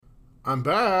I'm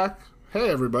back. Hey,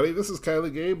 everybody, this is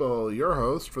Kylie Gable, your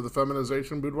host for the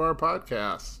Feminization Boudoir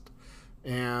podcast.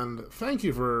 And thank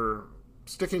you for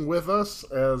sticking with us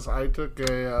as I took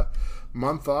a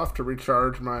month off to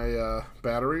recharge my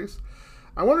batteries.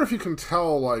 I wonder if you can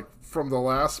tell, from the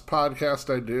last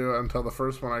podcast I do until the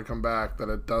first one I come back, that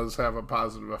it does have a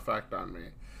positive effect on me.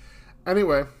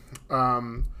 Anyway,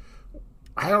 I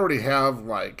already have,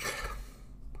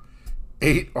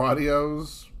 8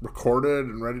 audios recorded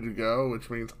and ready to go,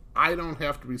 which means I don't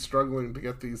have to be struggling to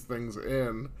get these things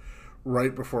in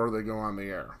right before they go on the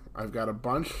air. I've got a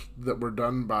bunch that were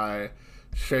done by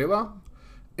Shayla,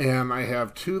 and I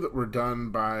have 2 that were done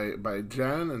by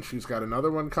Jen, and she's got another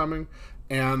one coming.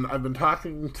 And I've been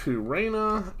talking to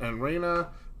Raina, and Raina,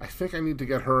 I think I need to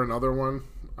get her another one.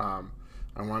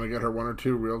 I want to get her 1 or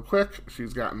 2 real quick.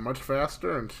 She's gotten much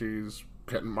faster, and she's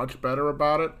getting much better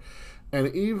about it.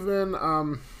 And even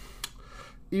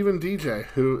DJ,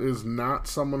 who is not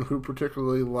someone who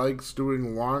particularly likes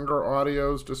doing longer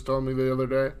audios, just told me the other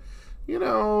day,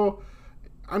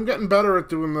 I'm getting better at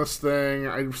doing this thing.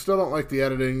 I still don't like the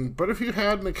editing, but if you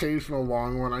had an occasional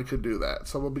long one, I could do that.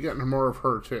 So we'll be getting more of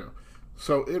her too.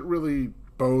 So it really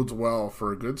bodes well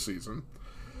for a good season.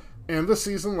 And this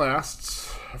season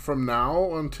lasts from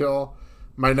now until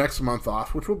my next month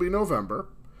off, which will be November.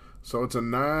 So it's a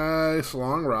nice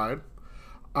long ride.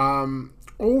 Over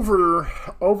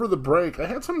the break, I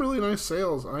had some really nice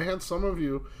sales, and I had some of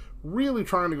you really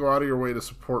trying to go out of your way to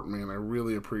support me, and I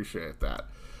really appreciate that.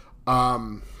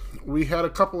 We had a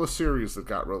couple of series that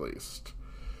got released.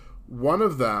 One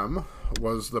of them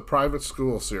was the private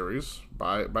school series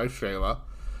by Shayla,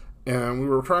 and we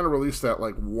were trying to release that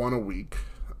 1 a week,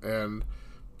 and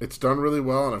it's done really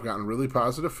well, and I've gotten really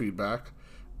positive feedback.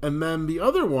 And then the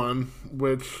other one,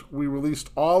 which we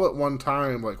released all at one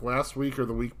time, last week or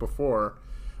the week before,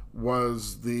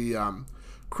 was the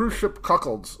Cruise Ship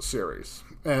Cuckolds series.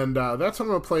 And that's what I'm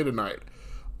going to play tonight.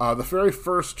 The very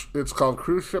first, it's called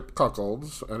Cruise Ship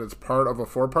Cuckolds, and it's part of a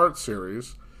 4-part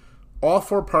series. All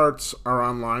 4 parts are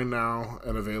online now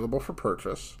and available for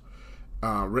purchase.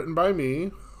 Written by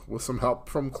me, with some help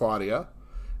from Claudia,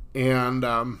 and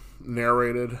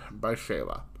narrated by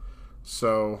Shayla.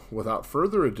 So, without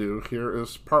further ado, here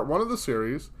is part 1 of the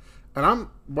series. And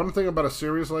one thing about a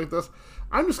series like this,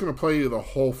 I'm just going to play you the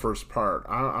whole first part.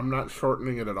 I'm not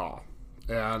shortening it at all.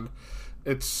 And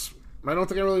I don't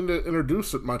think I really need to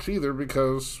introduce it much either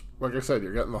because, like I said,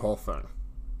 you're getting the whole thing.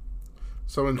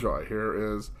 So enjoy.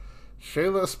 Here is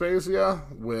Shayla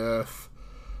Aspasia with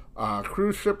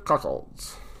Cruise Ship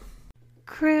Cuckolds.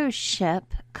 Cruise Ship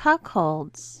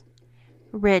Cuckolds.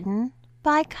 Written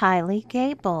by Kylie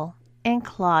Gable and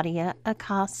Claudia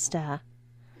Acosta.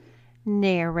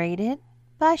 Narrated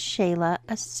by Shayla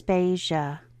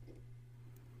Aspasia.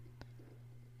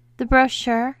 The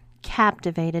brochure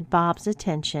captivated Bob's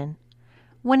attention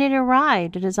when it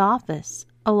arrived at his office,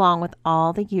 along with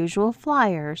all the usual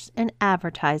flyers and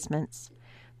advertisements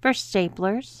for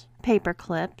staplers, paper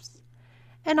clips,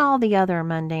 and all the other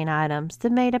mundane items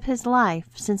that made up his life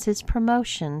since his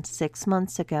promotion 6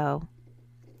 months ago.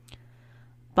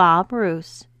 Bob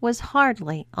Roos was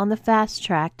hardly on the fast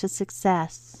track to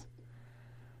success,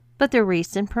 but the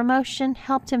recent promotion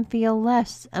helped him feel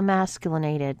less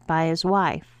emasculated by his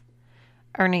wife,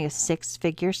 earning a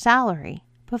 6-figure salary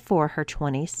before her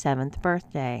 27th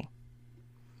birthday.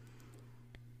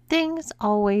 Things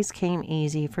always came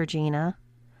easy for Gina.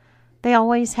 They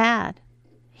always had.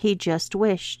 He just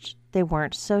wished they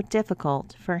weren't so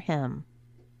difficult for him.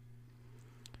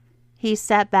 He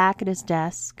sat back at his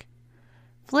desk,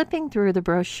 flipping through the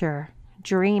brochure,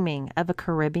 dreaming of a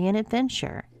Caribbean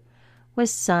adventure with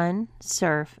sun,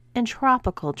 surf, and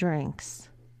tropical drinks.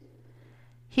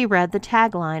 He read the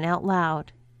tagline out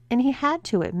loud, and he had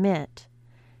to admit,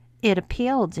 it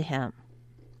appealed to him.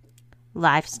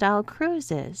 Lifestyle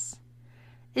cruises.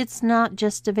 It's not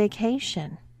just a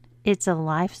vacation, it's a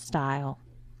lifestyle.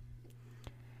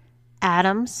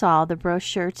 Adam saw the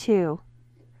brochure too.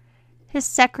 His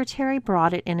secretary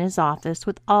brought it in his office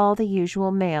with all the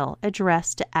usual mail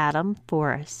addressed to Adam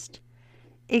Forrest,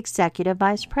 Executive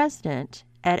Vice President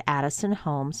at Addison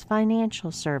Homes Financial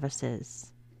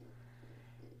Services.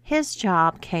 His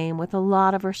job came with a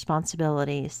lot of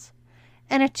responsibilities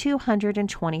and a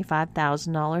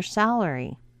 $225,000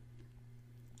 salary.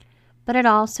 But it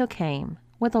also came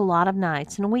with a lot of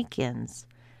nights and weekends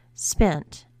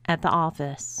spent at the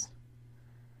office.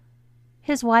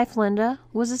 His wife, Linda,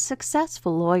 was a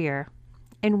successful lawyer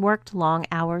and worked long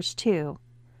hours too,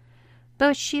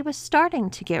 but she was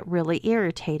starting to get really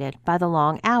irritated by the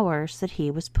long hours that he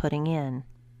was putting in.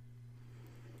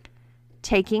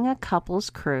 Taking a couple's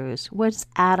cruise was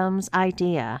Adam's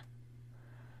idea,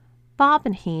 Bob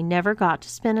and he never got to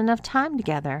spend enough time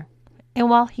together, and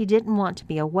while he didn't want to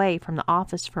be away from the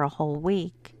office for a whole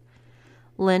week,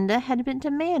 Linda had been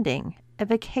demanding a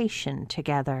vacation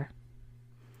together.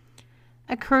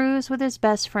 A cruise with his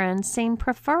best friend seemed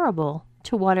preferable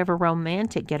to whatever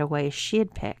romantic getaway she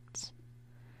had picked.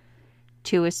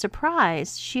 To his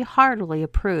surprise, she heartily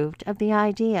approved of the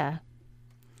idea.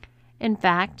 In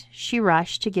fact, she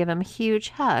rushed to give him a huge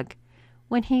hug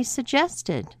when he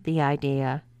suggested the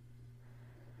idea.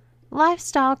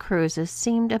 Lifestyle cruises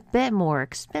seemed a bit more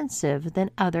expensive than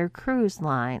other cruise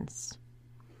lines.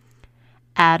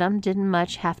 Adam didn't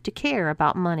much have to care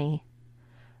about money,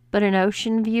 but an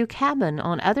ocean view cabin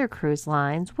on other cruise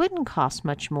lines wouldn't cost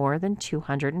much more than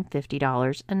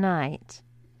 $250 a night.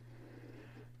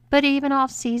 But even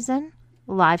off-season,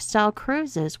 Lifestyle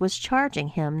Cruises was charging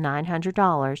him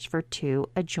 $900 for 2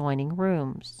 adjoining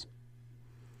rooms.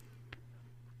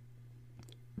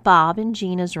 Bob and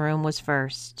Gina's room was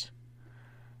first.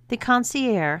 The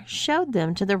concierge showed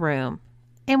them to the room,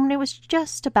 and when it was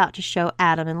just about to show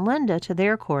Adam and Linda to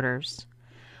their quarters,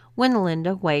 when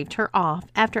Linda waved her off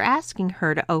after asking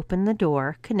her to open the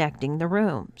door connecting the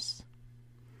rooms.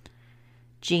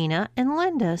 Gina and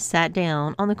Linda sat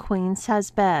down on the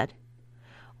queen-size bed,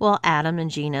 while Adam and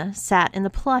Gina sat in the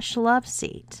plush love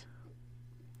seat.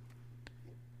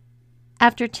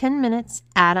 After 10 minutes,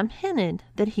 Adam hinted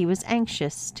that he was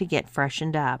anxious to get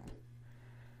freshened up.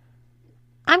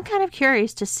 "I'm kind of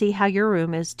curious to see how your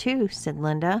room is, too," said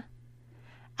Linda.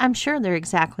 "I'm sure they're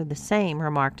exactly the same,"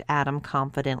 remarked Adam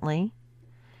confidently.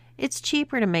 "It's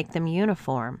cheaper to make them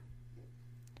uniform."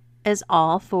 As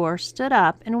all four stood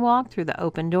up and walked through the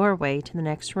open doorway to the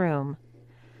next room,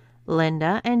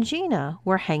 Linda and Gina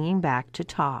were hanging back to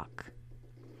talk.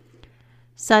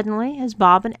 Suddenly, as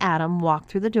Bob and Adam walked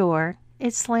through the door,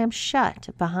 it slammed shut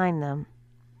behind them.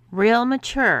 "Real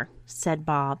mature," said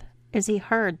Bob, as he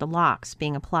heard the locks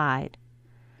being applied.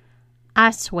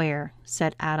 "I swear,"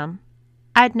 said Adam,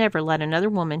 "I'd never let another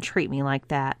woman treat me like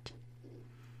that."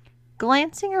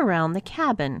 Glancing around the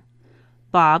cabin,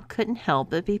 Bob couldn't help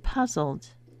but be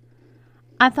puzzled.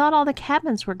 "I thought all the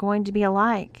cabins were going to be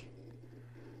alike."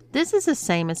 "This is the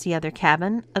same as the other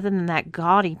cabin, other than that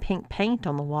gaudy pink paint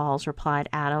on the walls," replied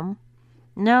Adam.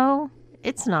 "No,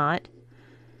 it's not.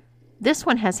 This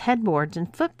one has headboards and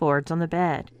footboards on the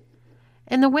bed.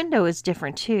 And the window is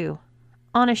different, too.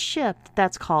 On a ship,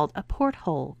 that's called a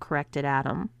porthole," corrected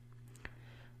Adam.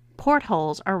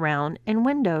 "Portholes are round and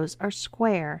windows are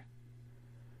square."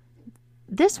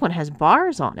 "This one has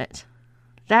bars on it."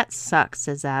 "That sucks,"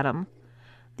 says Adam.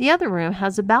 "The other room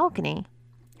has a balcony.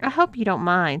 I hope you don't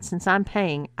mind. Since I'm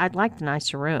paying, I'd like the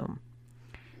nicer room."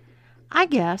 "I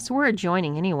guess we're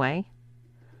adjoining anyway."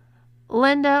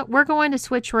 "Linda, we're going to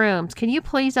switch rooms. Can you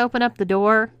please open up the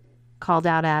door?" called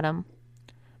out Adam.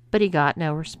 But he got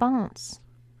no response.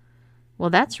 "Well,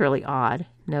 that's really odd,"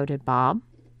 noted Bob.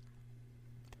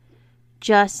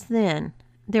 Just then,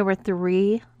 there were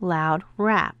 3 loud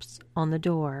raps on the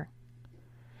door.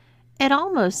 It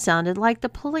almost sounded like the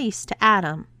police to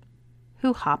Adam,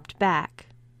 who hopped back.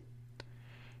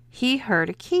 He heard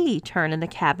a key turn in the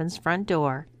cabin's front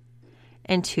door,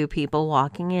 and 2 people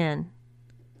walking in.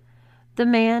 The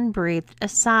man breathed a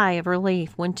sigh of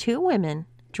relief when 2 women,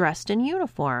 dressed in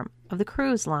uniform of the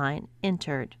cruise line,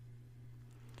 entered.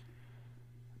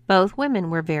 Both women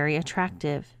were very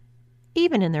attractive,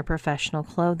 even in their professional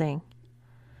clothing.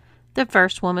 The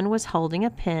first woman was holding a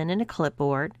pen and a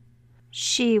clipboard.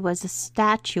 She was a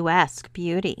statuesque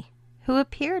beauty who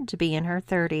appeared to be in her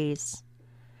 30s.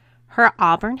 Her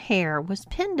auburn hair was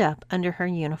pinned up under her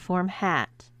uniform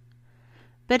hat.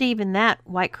 But even that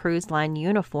white cruise line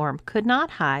uniform could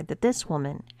not hide that this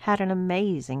woman had an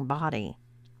amazing body.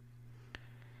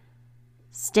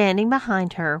 Standing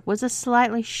behind her was a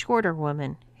slightly shorter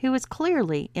woman who was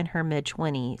clearly in her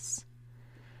mid-20s.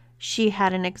 She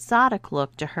had an exotic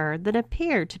look to her that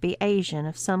appeared to be Asian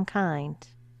of some kind.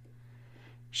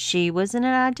 She was in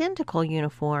an identical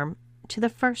uniform to the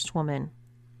first woman,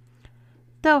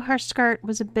 though her skirt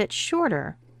was a bit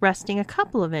shorter, resting a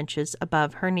couple of inches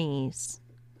above her knees.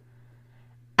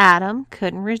 Adam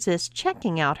couldn't resist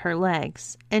checking out her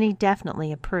legs, and he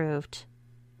definitely approved.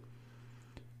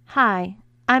 "Hi,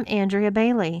 I'm Andrea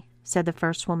Bailey," said the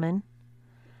first woman.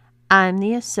 "I'm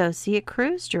the Associate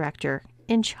Cruise Director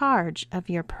in charge of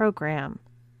your program.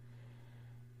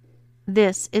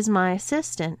 This is my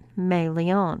assistant, May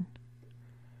Leon."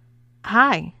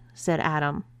 "Hi," said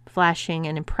Adam, flashing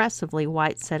an impressively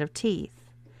white set of teeth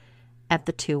at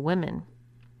the 2 women.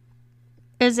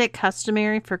 "Is it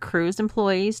customary for cruise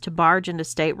employees to barge into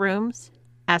staterooms?"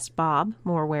 asked Bob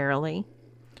more warily.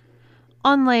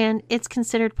 On land, it's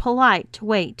considered polite to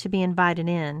wait to be invited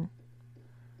in.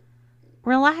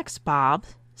 Relax, Bob,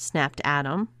 snapped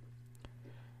Adam.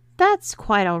 That's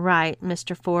quite all right,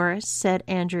 Mr. Forrest, said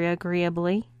Andrea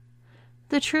agreeably.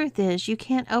 The truth is, you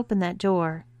can't open that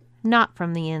door. Not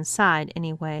from the inside,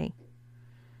 anyway.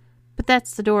 But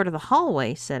that's the door to the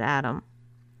hallway, said Adam.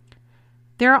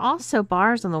 There are also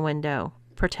bars on the window,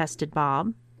 protested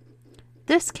Bob.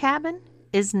 This cabin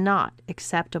is not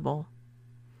acceptable.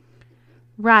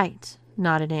 Right,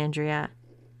 nodded Andrea.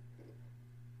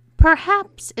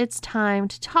 Perhaps it's time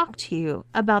to talk to you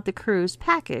about the cruise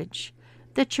package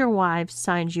that your wife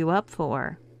signed you up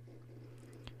for.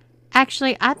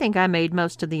 Actually, I think I made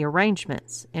most of the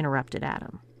arrangements, interrupted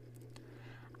Adam.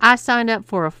 I signed up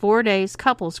for a 4-day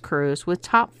couples cruise with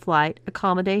top-flight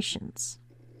accommodations.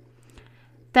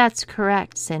 That's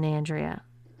correct, said Andrea.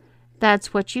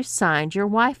 That's what you signed your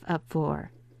wife up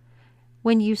for.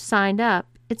 When you signed up,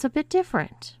 it's a bit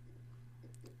different.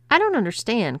 I don't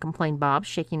understand, complained Bob,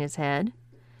 shaking his head.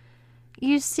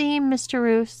 You see, Mr.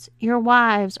 Roos, your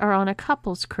wives are on a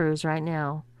couples cruise right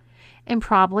now, and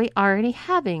probably already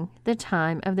having the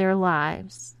time of their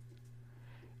lives.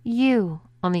 You,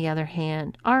 on the other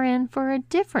hand, are in for a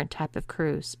different type of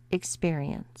cruise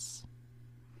experience.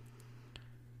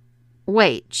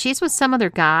 Wait, she's with some other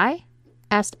guy?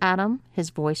 Asked Adam, his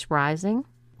voice rising.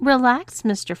 Relax,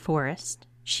 Mr. Forrest.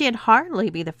 She'd hardly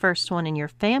be the first one in your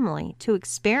family to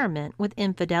experiment with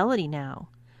infidelity now,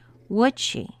 would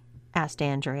she? Asked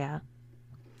Andrea.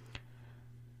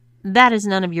 That is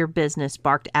none of your business,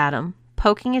 barked Adam,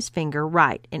 poking his finger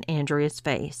right in Andrea's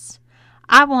face.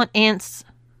 I want ants.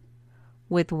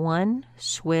 With one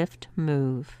swift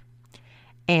move,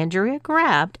 Andrea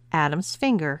grabbed Adam's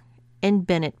finger and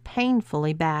bent it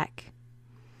painfully back,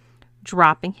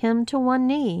 dropping him to one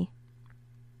knee.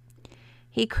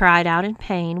 He cried out in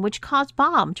pain, which caused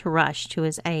Bob to rush to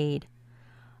his aid,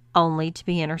 only to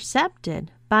be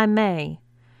intercepted by May,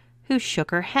 who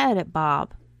shook her head at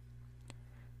Bob.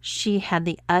 She had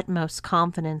the utmost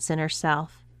confidence in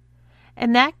herself,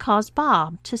 and that caused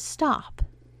Bob to stop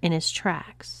in his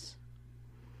tracks.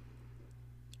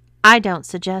 I don't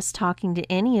suggest talking to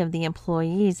any of the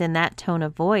employees in that tone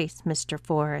of voice, Mr.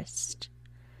 Forrest.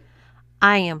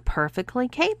 I am perfectly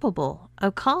capable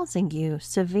of causing you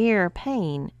severe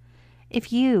pain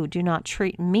if you do not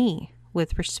treat me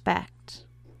with respect,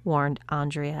 warned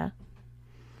Andrea.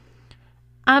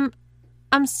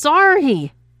 I'm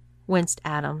sorry, winced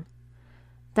Adam.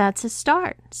 That's a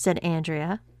start, said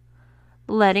Andrea,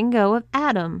 letting go of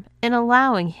Adam and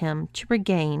allowing him to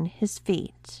regain his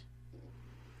feet.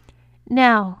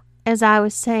 Now, as I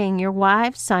was saying, your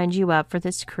wife signed you up for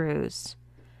this cruise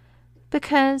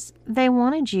because they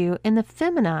wanted you in the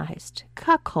feminized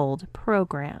Cuckold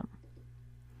program.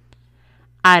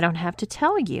 I don't have to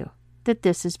tell you that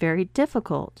this is very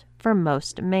difficult for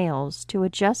most males to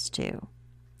adjust to.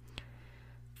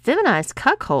 Feminized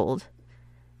Cuckold?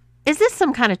 Is this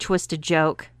some kind of twisted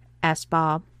joke? Asked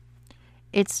Bob.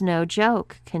 It's no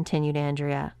joke, continued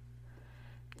Andrea.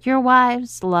 Your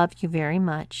wives love you very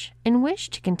much and wish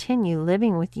to continue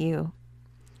living with you,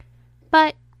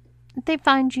 but they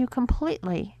find you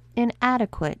completely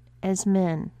inadequate as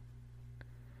men.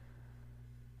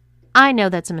 I know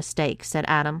that's a mistake, said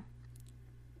Adam.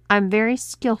 I'm very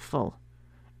skillful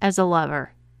as a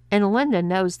lover, and Linda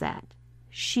knows that.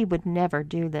 She would never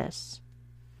do this.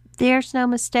 There's no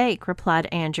mistake, replied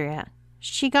Andrea.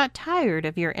 She got tired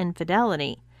of your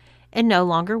infidelity and no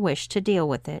longer wished to deal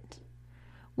with it.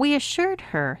 We assured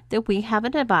her that we have a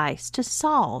device to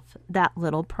solve that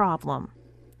little problem.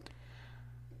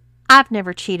 I've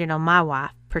never cheated on my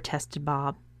wife, protested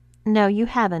Bob. No, you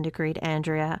haven't, agreed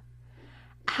Andrea.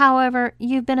 However,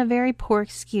 you've been a very poor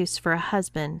excuse for a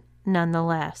husband,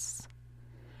 nonetheless.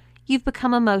 You've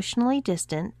become emotionally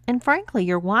distant, and frankly,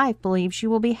 your wife believes you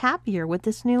will be happier with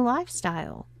this new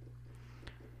lifestyle.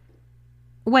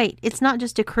 Wait, it's not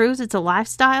just a cruise, it's a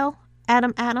lifestyle?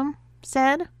 Adam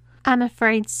said. I'm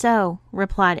afraid so,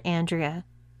 replied Andrea.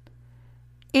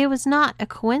 It was not a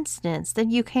coincidence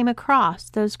that you came across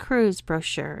those cruise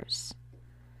brochures.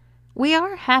 We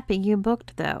are happy you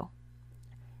booked, though.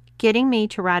 Getting me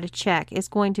to write a check is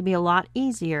going to be a lot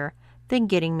easier than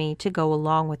getting me to go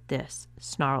along with this,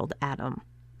 snarled Adam.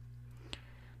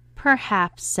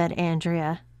 Perhaps, said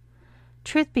Andrea.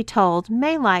 Truth be told,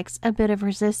 May likes a bit of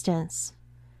resistance.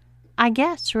 I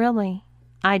guess, really,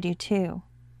 I do too.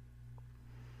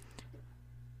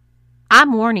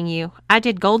 I'm warning you, I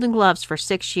did Golden Gloves for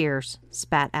 6 years,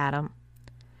 spat Adam,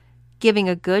 giving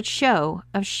a good show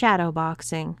of shadow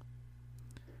boxing.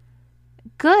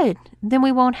 Good, then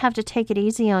we won't have to take it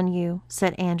easy on you,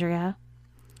 said Andrea.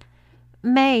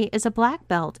 May is a black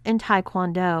belt in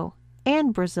Taekwondo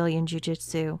and Brazilian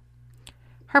Jiu-Jitsu.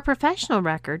 Her professional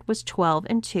record was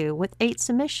 12-2 with 8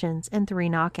 submissions and 3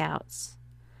 knockouts.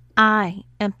 I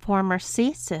am former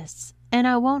CSIS, and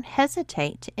I won't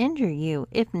hesitate to injure you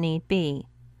if need be.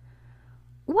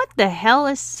 What the hell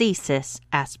is CSIS?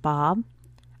 Asked Bob.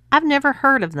 I've never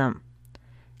heard of them.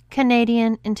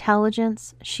 Canadian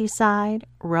intelligence, she sighed,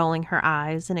 rolling her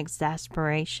eyes in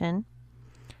exasperation.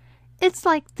 It's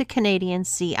like the Canadian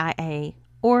CIA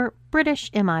or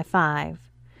British MI5.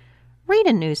 Read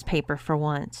a newspaper for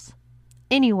once.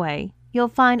 Anyway, you'll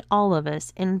find all of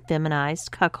us in a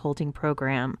feminized cuckolding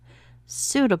program,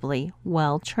 suitably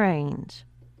well trained.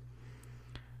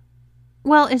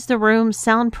 Well, is the room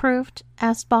soundproofed?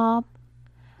 Asked Bob.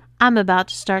 I'm about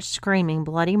to start screaming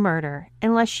bloody murder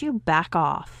unless you back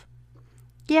off.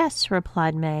 Yes,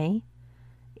 replied May.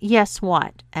 Yes,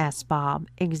 what? Asked Bob,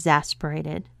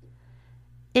 exasperated.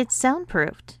 It's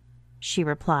soundproofed, she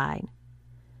replied.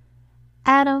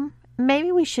 Adam,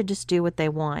 maybe we should just do what they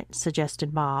want,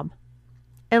 suggested Bob.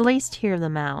 At least hear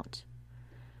them out.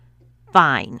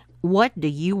 Fine. What do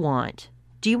you want?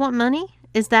 Do you want money?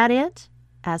 Is that it?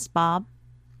 Asked Bob.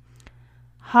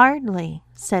 Hardly,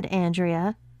 said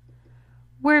Andrea.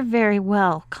 We're very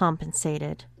well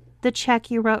compensated. The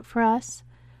check you wrote for us,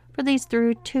 for these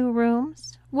 2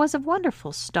 rooms, was a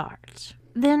wonderful start.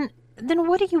 Then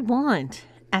what do you want?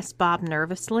 Asked Bob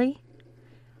nervously.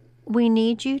 We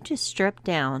need you to strip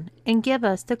down and give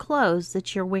us the clothes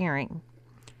that you're wearing.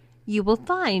 You will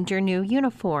find your new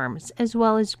uniforms as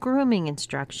well as grooming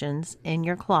instructions in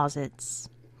your closets.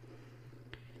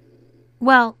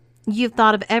 Well, you've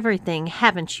thought of everything,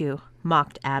 haven't you?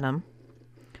 Mocked Adam.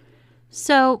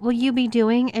 So, will you be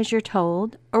doing as you're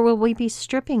told, or will we be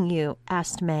stripping you?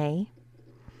 Asked May.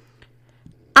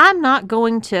 I'm not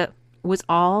going to, was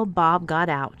all Bob got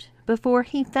out before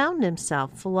he found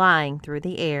himself flying through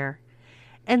the air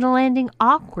and landing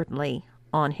awkwardly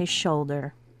on his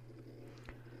shoulder.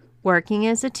 Working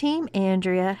as a team,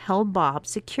 Andrea held Bob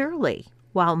securely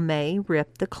while May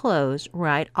ripped the clothes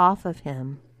right off of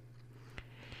him.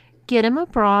 Get him a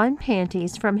bra and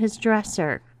panties from his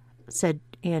dresser, said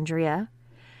Andrea,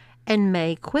 and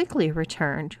May quickly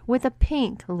returned with a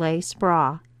pink lace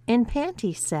bra and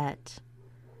panty set.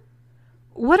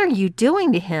 What are you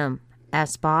doing to him?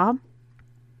 Asked Bob.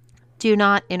 Do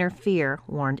not interfere,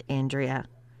 warned Andrea.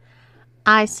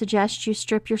 I suggest you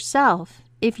strip yourself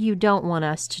if you don't want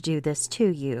us to do this to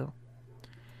you.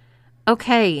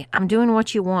 Okay, I'm doing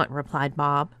what you want, replied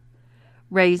Bob,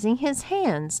 raising his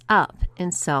hands up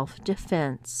in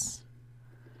self-defense.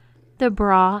 The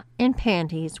bra and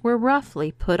panties were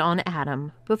roughly put on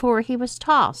Adam before he was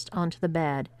tossed onto the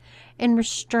bed and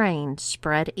restrained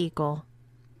spread eagle.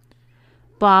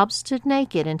 Bob stood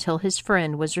naked until his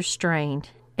friend was restrained,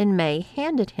 and May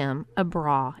handed him a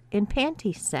bra and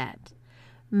panty set,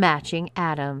 matching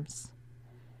Adam's.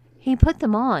 He put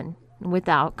them on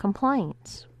without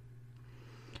complaints.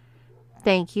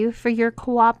 Thank you for your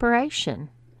cooperation.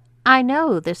 I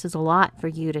know this is a lot for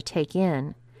you to take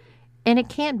in, and it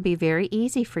can't be very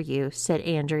easy for you, said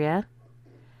Andrea.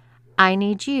 I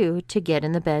need you to get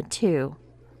in the bed, too.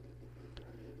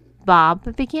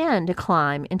 Bob began to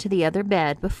climb into the other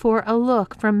bed before a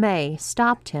look from May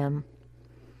stopped him.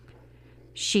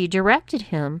 She directed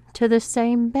him to the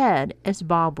same bed as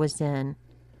Bob was in.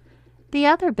 The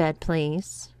other bed,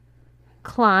 please.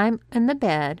 Climb in the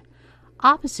bed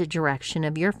opposite direction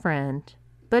of your friend,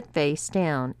 but face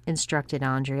down, instructed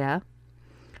Andrea.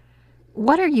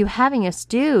 What are you having us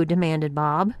do? Demanded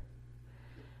Bob.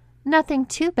 Nothing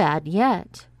too bad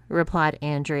yet, replied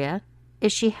Andrea,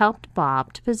 as she helped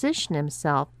Bob to position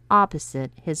himself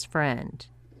opposite his friend.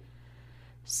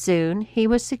 Soon he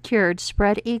was secured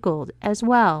spread-eagled as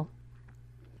well.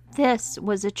 This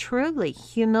was a truly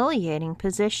humiliating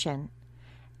position,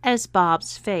 as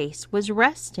Bob's face was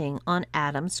resting on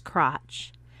Adam's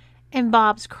crotch, and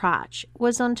Bob's crotch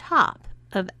was on top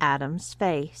of Adam's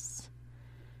face.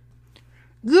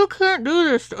 You can't do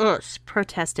this to us,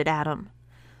 protested Adam,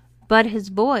 but his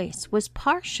voice was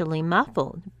partially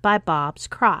muffled by Bob's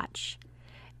crotch,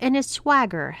 and his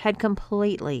swagger had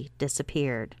completely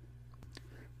disappeared.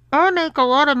 I make a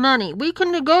lot of money. We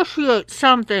can negotiate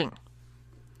something.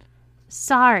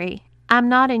 Sorry, I'm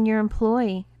not in your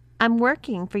employ. I'm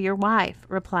working for your wife,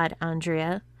 replied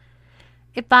Andrea.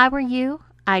 If I were you,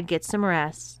 I'd get some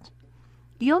rest.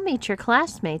 You'll meet your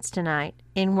classmates tonight,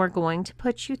 and we're going to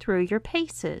put you through your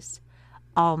paces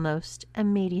almost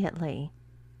immediately.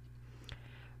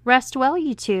 Rest well,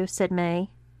 you two, said May,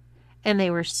 and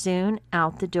they were soon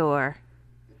out the door.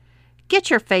 Get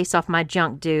your face off my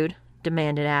junk, dude,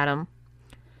 demanded Adam.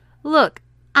 Look,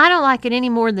 I don't like it any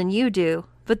more than you do,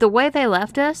 but the way they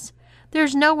left us,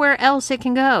 there's nowhere else it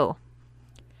can go.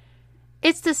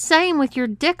 It's the same with your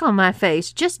dick on my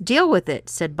face. Just deal with it,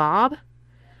 said Bob.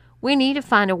 We need to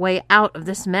find a way out of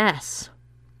this mess.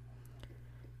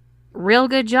 Real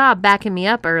good job backing me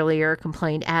up earlier,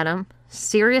 complained Adam.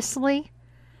 Seriously?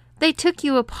 They took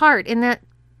you apart in that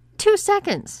 2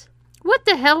 seconds. What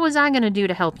the hell was I going to do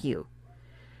to help you?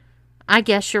 I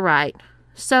guess you're right.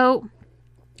 So,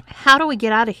 how do we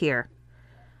get out of here?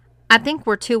 I think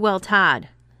we're too well tied.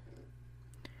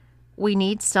 We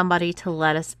need somebody to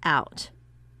let us out.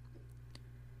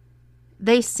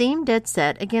 They seemed dead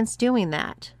set against doing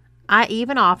that. I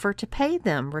even offered to pay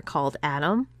them, recalled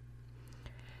Adam.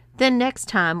 Then next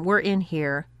time we're in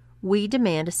here, we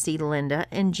demand to see Linda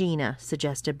and Gina,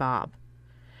 suggested Bob.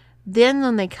 Then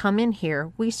when they come in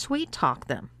here, we sweet talk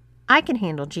them. I can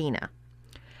handle Gina.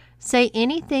 Say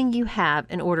anything you have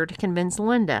in order to convince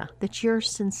Linda that you're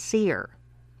sincere.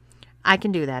 I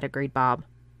can do that, agreed Bob.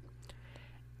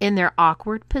 In their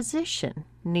awkward position,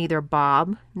 neither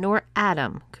Bob nor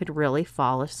Adam could really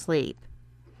fall asleep.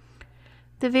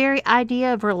 The very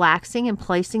idea of relaxing and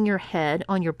placing your head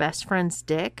on your best friend's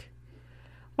dick,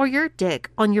 or your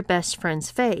dick on your best friend's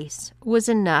face, was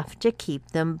enough to keep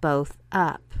them both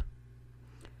up.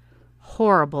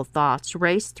 Horrible thoughts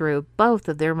raced through both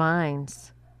of their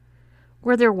minds.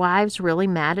 Were their wives really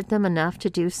mad at them enough to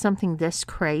do something this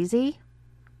crazy?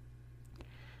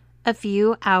 A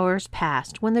few hours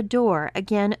passed when the door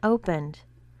again opened.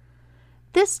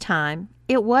 This time,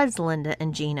 it was Linda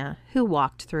and Gina who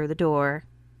walked through the door.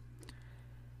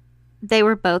 They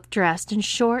were both dressed in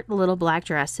short little black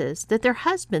dresses that their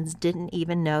husbands didn't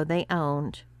even know they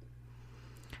owned.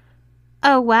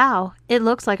 Oh, wow, it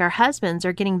looks like our husbands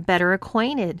are getting better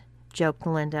acquainted, joked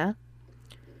Linda.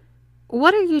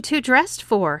 What are you two dressed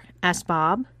for? Asked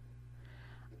Bob.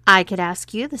 I could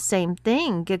ask you the same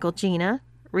thing, giggled Gina,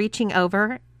 reaching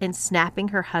over and snapping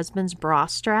her husband's bra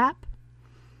strap.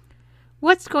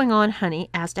 What's going on, honey?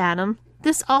 Asked Adam.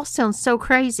 This all sounds so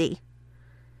crazy.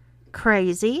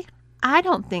 Crazy? I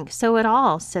don't think so at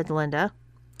all, said Linda.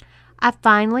 I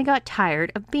finally got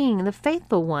tired of being the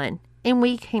faithful one, and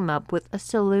we came up with a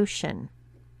solution.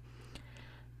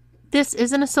 This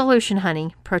isn't a solution,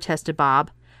 honey, protested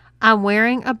Bob. I'm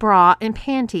wearing a bra and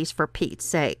panties for Pete's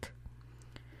sake.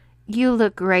 You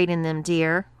look great in them,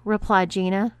 dear, replied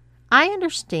Gina. I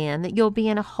understand that you'll be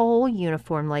in a whole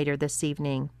uniform later this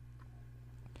evening.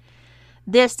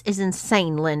 This is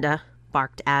insane, Linda,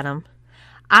 barked Adam.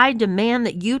 I demand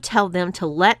that you tell them to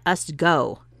let us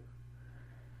go.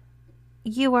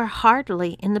 You are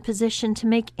hardly in the position to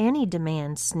make any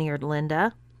demands, sneered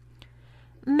Linda.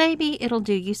 Maybe it'll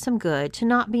do you some good to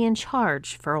not be in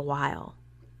charge for a while.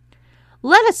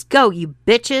 Let us go, you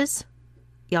bitches,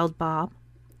 yelled Bob.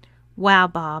 Wow,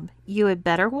 Bob, you had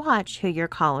better watch who you're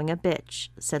calling a bitch,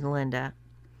 said Linda.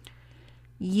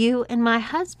 You and my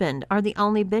husband are the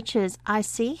only bitches I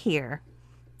see here.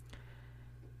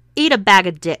 Eat a bag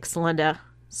of dicks, Linda,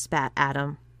 spat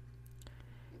Adam.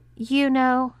 You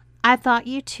know, I thought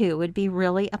you two would be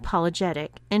really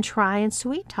apologetic and try and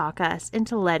sweet-talk us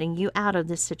into letting you out of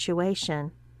this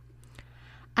situation.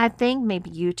 I think maybe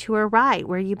you two are right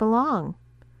where you belong.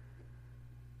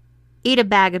 Eat a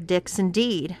bag of dicks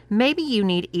indeed. Maybe you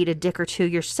need to eat a dick or two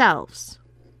yourselves.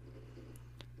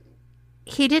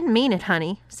 He didn't mean it,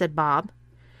 honey, said Bob.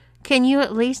 Can you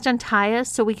at least untie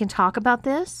us so we can talk about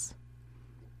this?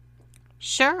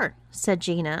 Sure, said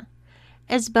Gina,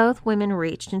 as both women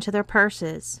reached into their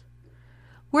purses.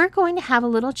 We're going to have a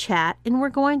little chat, and we're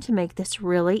going to make this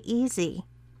really easy.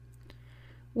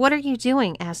 What are you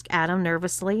doing? Asked Adam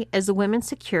nervously as the women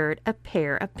secured a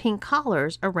pair of pink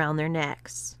collars around their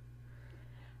necks.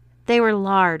 They were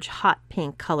large, hot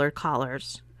pink colored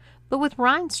collars, but with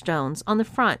rhinestones on the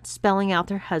front spelling out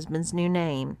their husband's new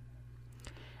name.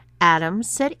 Adam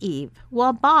said Eve,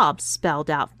 while Bob spelled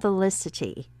out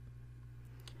Felicity.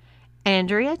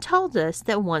 Andrea told us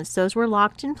that once those were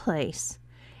locked in place,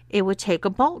 it would take a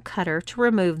bolt cutter to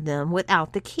remove them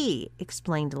without the key,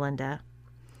 explained Linda.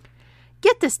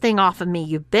 Get this thing off of me,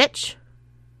 you bitch!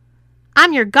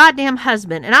 I'm your goddamn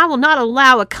husband, and I will not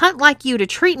allow a cunt like you to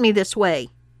treat me this way,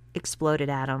 exploded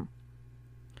Adam.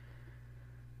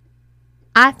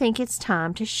 I think it's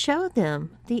time to show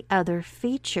them the other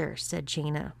feature, said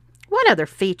Gina. What other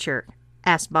feature?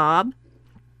 Asked Bob.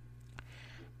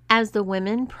 As the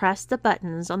women pressed the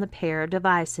buttons on the pair of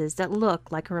devices that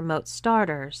looked like remote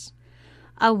starters,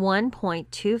 a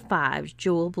 1.25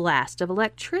 joule blast of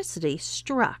electricity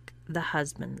struck the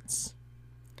husbands.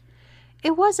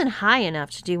 It wasn't high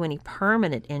enough to do any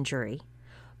permanent injury,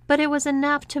 but it was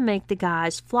enough to make the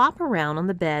guys flop around on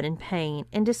the bed in pain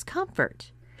and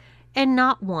discomfort, and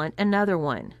not want another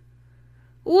one.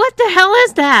 "What the hell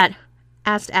is that?"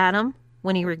 asked Adam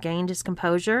when he regained his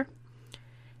composure.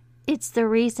 "It's the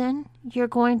reason you're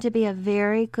going to be a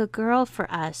very good girl for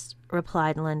us,"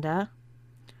 replied Linda.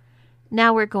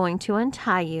 "Now we're going to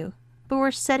untie you, but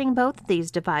we're setting both of these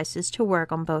devices to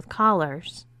work on both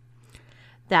collars.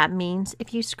 That means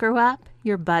if you screw up,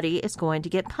 your buddy is going to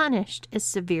get punished as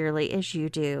severely as you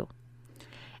do.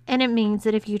 And it means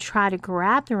that if you try to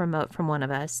grab the remote from one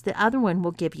of us, the other one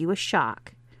will give you a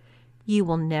shock you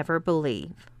will never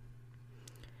believe."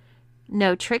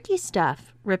 "No tricky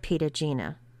stuff," repeated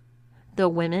Gina. The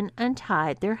women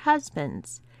untied their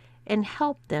husbands and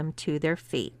helped them to their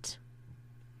feet.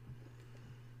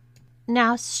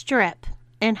 "Now strip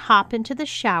and hop into the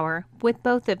shower with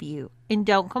both of you, and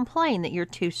don't complain that you're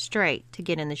too straight to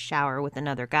get in the shower with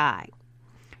another guy.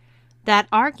 That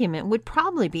argument would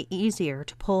probably be easier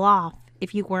to pull off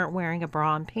if you weren't wearing a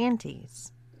bra and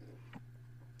panties."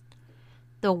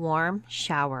 The warm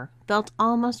shower felt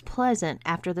almost pleasant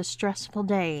after the stressful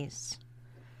days.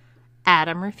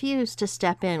 Adam refused to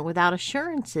step in without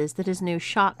assurances that his new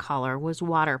shock collar was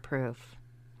waterproof.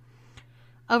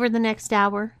 Over the next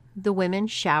hour, the women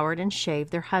showered and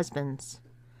shaved their husbands.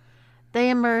 They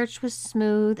emerged with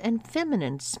smooth and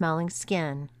feminine-smelling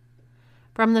skin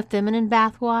from the feminine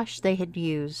bath wash they had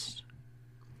used.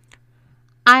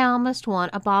 "I almost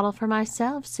want a bottle for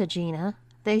myself," said Gina.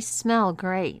 "They smell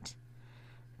great.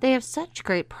 They have such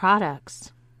great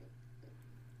products."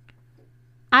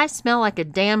 "I smell like a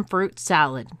damn fruit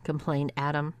salad," complained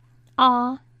Adam.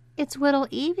 "Aw, it's little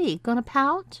Evie gonna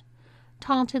pout?"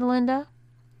 taunted Linda.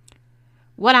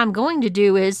 "What I'm going to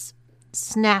do is—"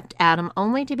 snapped Adam,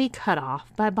 only to be cut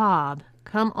off by Bob.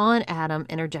 "Come on, Adam,"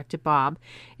 interjected Bob.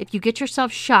 "If you get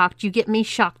yourself shocked, you get me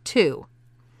shocked too."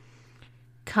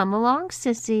 "Come along,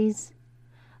 sissies.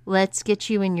 Let's get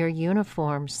you in your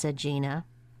uniforms," said Gina.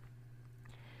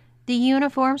 The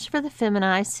uniforms for the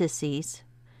feminized sissies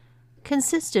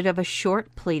consisted of a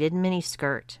short pleated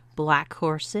miniskirt, black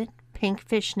corset, pink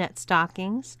fishnet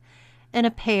stockings, and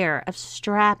a pair of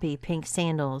strappy pink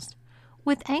sandals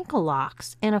with ankle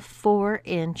locks and a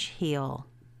 4-inch heel.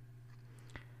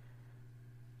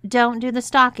 "Don't do the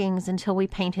stockings until we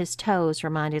paint his toes,"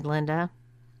 reminded Linda.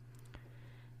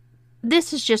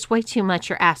 "This is just way too much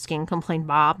you're asking," complained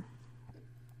Bob.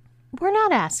 "We're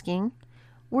not asking.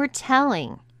 We're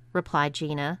telling," replied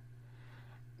Gina.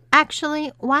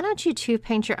 "Actually, why don't you two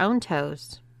paint your own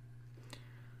toes?"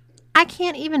 "I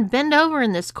can't even bend over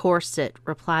in this corset,"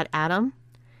 replied Adam.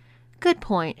 "Good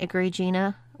point," agreed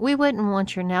Gina. "We wouldn't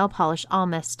want your nail polish all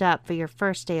messed up for your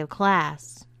first day of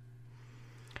class."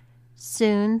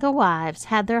 Soon the wives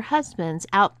had their husbands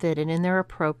outfitted in their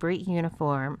appropriate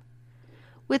uniform,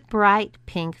 with bright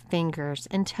pink fingers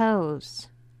and toes.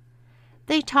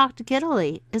 They talked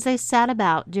giddily as they sat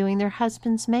about doing their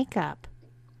husbands' makeup.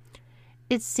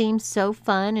 It seemed so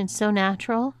fun and so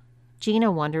natural,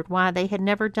 Gina wondered why they had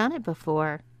never done it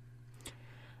before.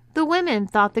 The women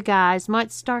thought the guys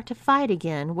might start to fight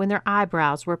again when their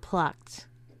eyebrows were plucked.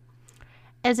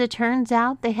 As it turns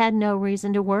out, they had no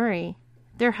reason to worry.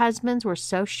 Their husbands were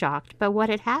so shocked by what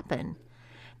had happened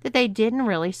that they didn't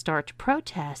really start to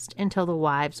protest until the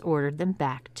wives ordered them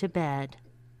back to bed.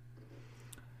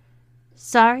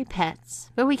 "Sorry,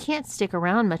 pets, but we can't stick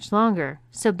around much longer,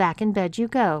 so back in bed you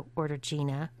go," ordered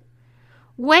Gina.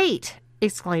 "Wait!"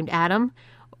 exclaimed Adam.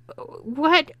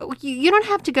 "What? You don't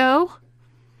have to go."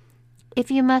 "If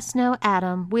you must know,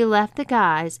 Adam, we left the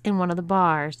guys in one of the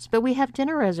bars, but we have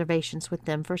dinner reservations with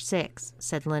them for 6,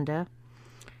 said Linda.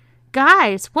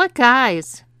 "Guys? What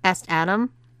guys?" asked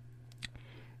Adam.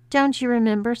 "Don't you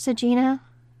remember," said Gina?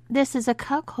 "This is a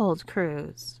Cuckolds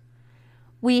cruise.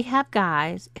 We have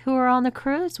guys who are on the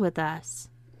cruise with us."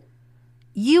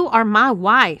 "You are my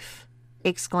wife!"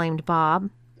 exclaimed Bob.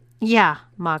 "Yeah,"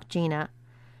 mocked Gina.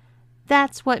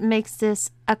 "That's what makes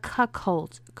this a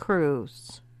Cuckolds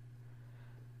cruise."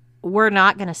 "We're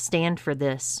not going to stand for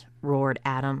this," roared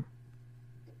Adam.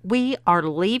 "We are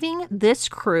leaving this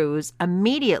cruise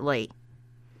immediately."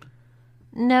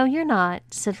 "No, you're not,"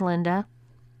 said Linda.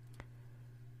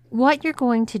 "What you're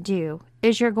going to do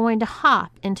is you're going to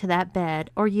hop into that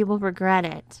bed or you will regret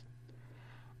it.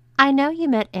 I know you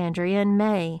met Andrea and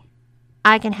May.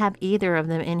 I can have either of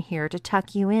them in here to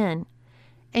tuck you in,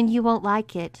 and you won't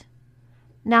like it.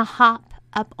 Now hop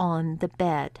up on the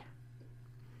bed."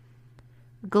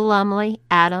 Glumly,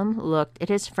 Adam looked at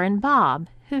his friend Bob,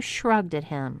 who shrugged at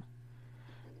him.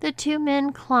 The two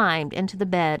men climbed into the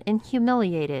bed and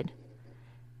humiliated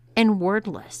and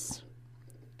wordless.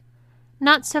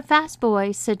 "Not so fast,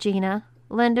 boys," said Gina.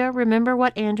 Linda, remember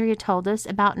what Andrea told us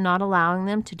about not allowing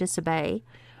them to disobey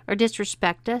or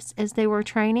disrespect us as they were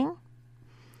training?"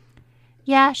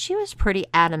 "Yeah, she was pretty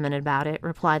adamant about it,"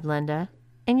 replied Linda.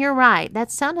 "And you're right,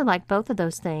 that sounded like both of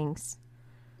those things."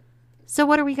 "So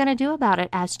what are we going to do about it?"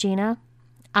 asked Gina.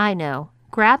 "I know.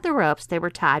 Grab the ropes they were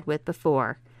tied with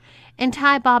before and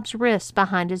tie Bob's wrists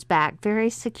behind his back very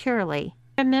securely.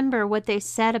 Remember what they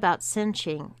said about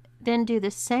cinching, then do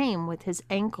the same with his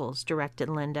ankles," directed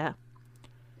Linda.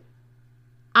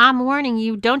 "I'm warning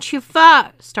you, don't you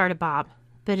started Bob,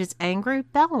 but his angry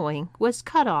bellowing was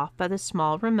cut off by the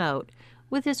small remote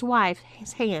with his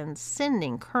wife's hands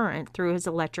sending current through his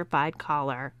electrified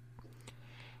collar.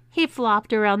 He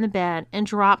flopped around the bed and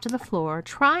dropped to the floor,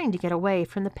 trying to get away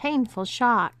from the painful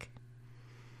shock.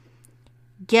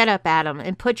 "Get up, Adam,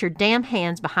 and put your damn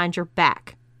hands behind your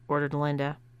back," ordered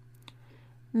Linda.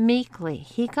 Meekly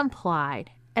he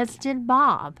complied, as did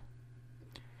Bob.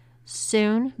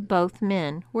 Soon both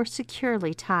men were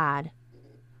securely tied.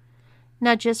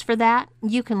 "Now, just for that,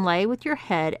 you can lay with your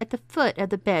head at the foot of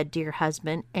the bed, dear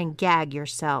husband, and gag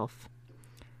yourself."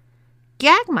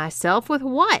 "Gag myself with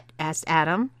what?" asked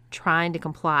Adam, trying to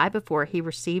comply before he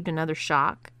received another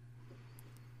shock.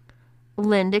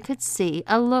 Linda could see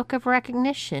a look of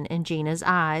recognition in Gina's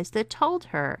eyes that told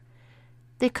her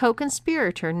the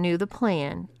co-conspirator knew the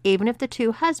plan, even if the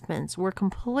two husbands were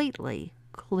completely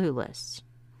clueless.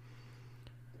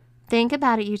 "Think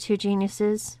about it, you two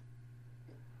geniuses.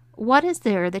 What is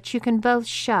there that you can both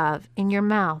shove in your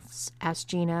mouths?" asked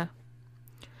Gina.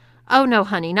 "Oh, no,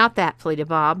 honey, not that," pleaded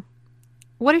Bob.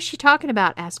 "What is she talking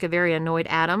about?" asked a very annoyed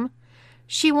Adam.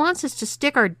 "She wants us to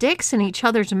stick our dicks in each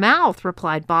other's mouth,"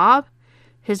 replied Bob,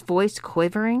 his voice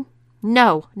quivering.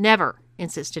 "No, never,"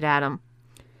 insisted Adam.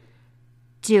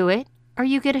 "Do it, or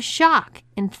you get a shock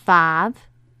in 5,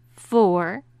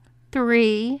 4,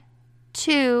 3,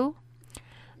 2...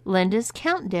 Linda's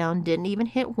countdown didn't even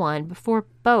hit 1 before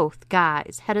both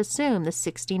guys had assumed the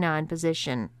 69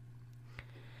 position.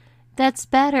 "That's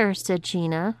better," said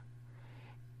Gina.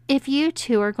 "If you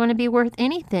two are going to be worth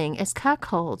anything as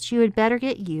cuckolds, you had better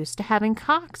get used to having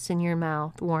cocks in your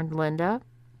mouth," warned Linda.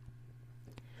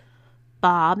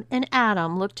 Bob and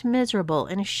Adam looked miserable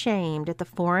and ashamed at the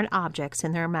foreign objects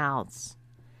in their mouths,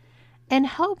 and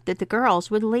hoped that the girls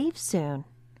would leave soon.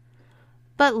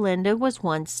 But Linda was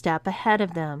one step ahead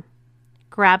of them.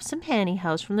 "Grab some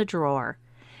pantyhose from the drawer,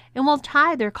 and we'll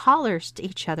tie their collars to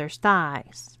each other's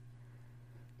thighs."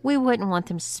 "We wouldn't want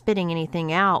them spitting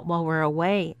anything out while we're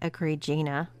away," agreed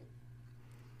Gina.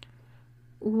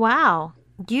 "Wow,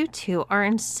 you two are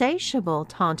insatiable,"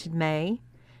 taunted May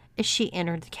as she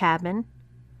entered the cabin.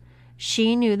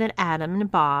 She knew that Adam and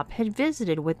Bob had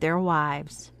visited with their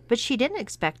wives, but she didn't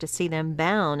expect to see them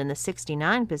bound in the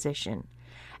 69 position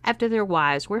after their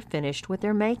wives were finished with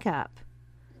their makeup.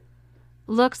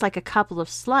 "Looks like a couple of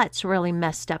sluts really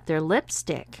messed up their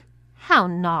lipstick. How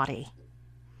naughty."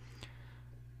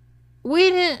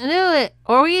 "We didn't do it,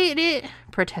 or we did,"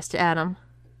 protested Adam.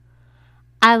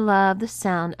 "I love the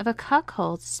sound of a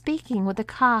cuckold speaking with a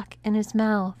cock in his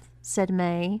mouth," said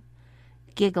May,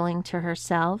 giggling to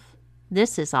herself.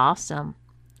 "This is awesome."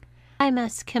 "I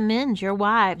must commend your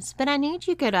wives, but I need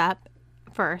you to get up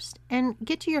first and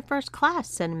get to your first class,"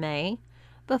 said May,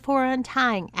 before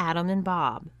untying Adam and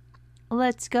Bob.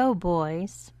 "Let's go,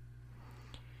 boys."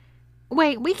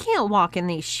 "Wait, we can't walk in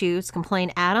these shoes,"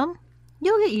 complained Adam.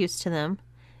 "You'll get used to them.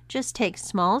 Just take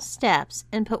small steps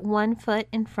and put one foot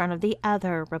in front of the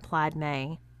other," replied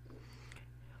May.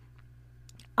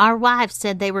 "Our wives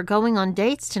said they were going on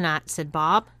dates tonight," said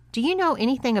Bob. "Do you know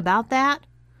anything about that?"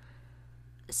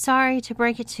 "Sorry to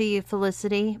break it to you,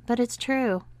 Felicity, but it's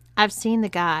true. I've seen the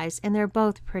guys, and they're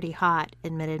both pretty hot,"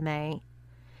 admitted May.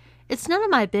 "It's none of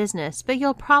my business, but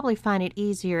you'll probably find it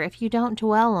easier if you don't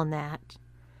dwell on that.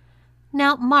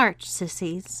 Now march,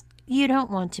 sissies. You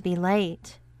don't want to be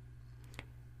late."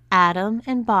 Adam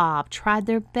and Bob tried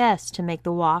their best to make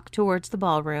the walk towards the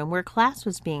ballroom where class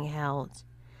was being held,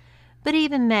 but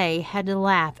even May had to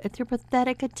laugh at their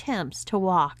pathetic attempts to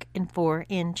walk in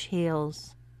 4-inch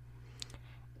heels.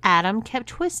 Adam kept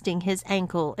twisting his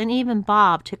ankle, and even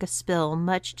Bob took a spill,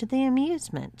 much to the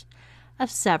amusement of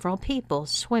several people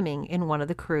swimming in one of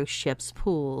the cruise ship's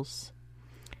pools.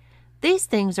 "These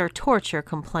things are torture,"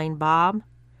 complained Bob.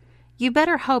 "You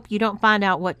better hope you don't find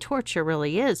out what torture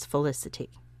really is,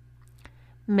 Felicity."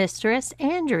 "Mistress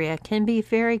Andrea can be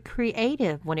very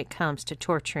creative when it comes to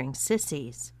torturing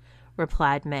sissies,"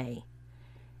 replied May.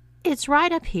 "It's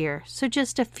right up here, so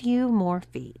just a few more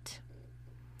feet."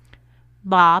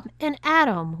 Bob and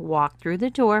Adam walked through the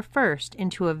door first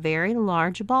into a very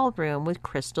large ballroom with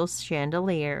crystal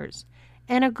chandeliers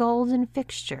and a golden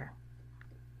fixture.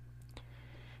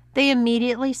 They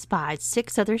immediately spied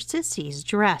 6 other sissies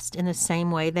dressed in the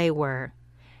same way they were,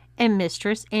 and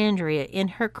Mistress Andrea in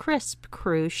her crisp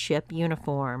cruise ship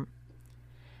uniform.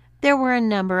 There were a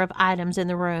number of items in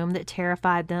the room that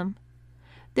terrified them.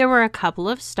 There were a couple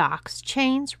of stocks,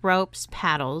 chains, ropes,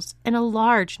 paddles, and a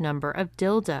large number of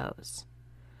dildos.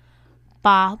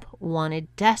 Bob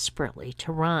wanted desperately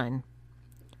to run,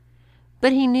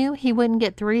 but he knew he wouldn't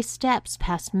get 3 steps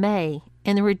past May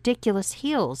and the ridiculous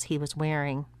heels he was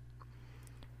wearing.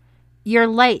 "You're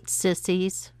late,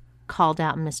 sissies," called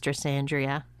out Mistress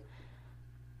Andrea.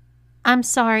 "I'm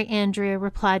sorry, Andrea,"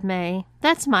 replied May.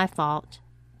 "That's my fault.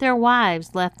 Their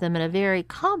wives left them in a very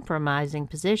compromising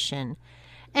position,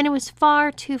 and it was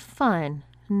far too fun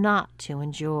not to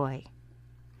enjoy."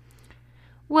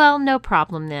 "Well, no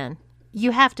problem then.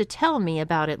 You have to tell me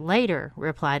about it later,"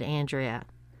 replied Andrea.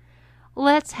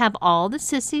 "Let's have all the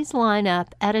sissies line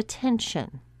up at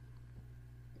attention."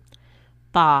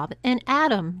 Bob and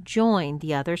Adam joined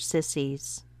the other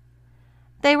sissies.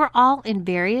 They were all in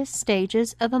various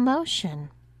stages of emotion.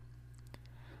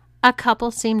 A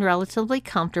couple seemed relatively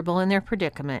comfortable in their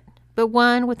predicament, but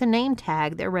one with a name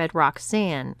tag that read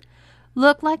Roxanne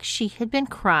looked like she had been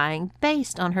crying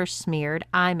based on her smeared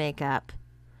eye makeup.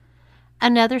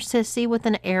 Another sissy with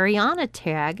an Ariana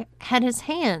tag had his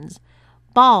hands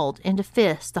balled into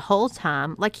fists the whole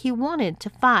time like he wanted to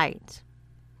fight.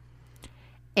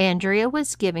 Andrea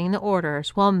was giving the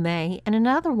orders while May and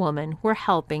another woman were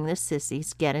helping the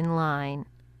sissies get in line.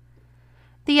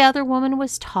 The other woman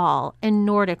was tall and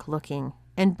Nordic-looking,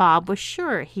 and Bob was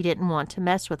sure he didn't want to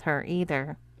mess with her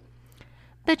either.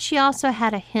 But she also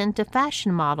had a hint of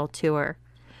fashion model to her,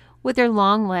 with her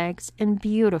long legs and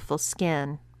beautiful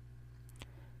skin.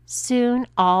 Soon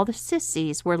all the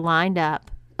sissies were lined up,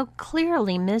 so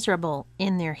clearly miserable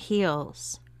in their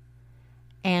heels.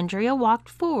 Andrea walked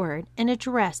forward and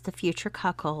addressed the future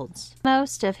cuckolds,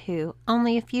 most of who,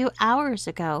 only a few hours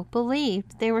ago,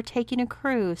 believed they were taking a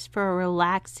cruise for a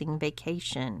relaxing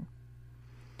vacation.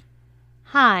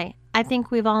 "Hi, I think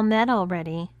we've all met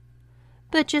already.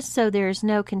 But just so there is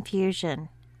no confusion,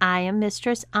 I am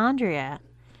Mistress Andrea,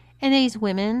 and these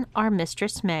women are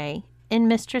Mistress May and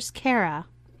Mistress Kara.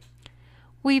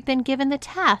 We've been given the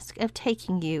task of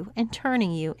taking you and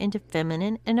turning you into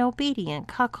feminine and obedient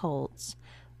cuckolds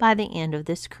by the end of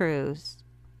this cruise.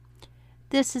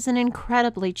 This is an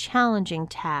incredibly challenging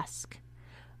task,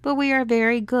 but we are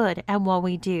very good at what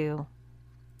we do."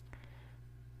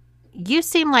 "You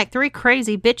seem like 3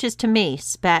 crazy bitches to me,"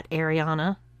 spat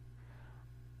Ariana.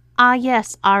 "Ah,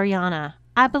 yes, Ariana.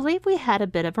 I believe we had a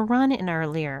bit of a run-in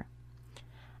earlier.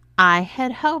 I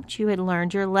had hoped you had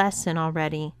learned your lesson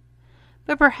already,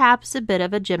 but perhaps a bit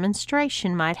of a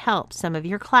demonstration might help some of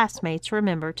your classmates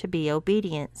remember to be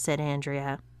obedient," said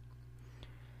Andrea.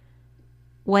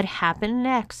 What happened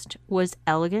next was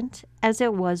elegant as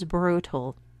it was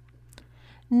brutal.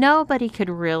 Nobody could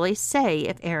really say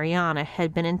if Ariana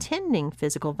had been intending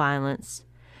physical violence,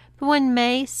 but when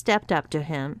May stepped up to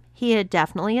him, he had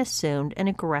definitely assumed an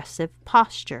aggressive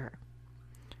posture.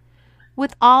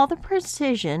 With all the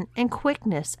precision and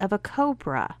quickness of a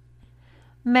cobra,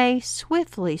 May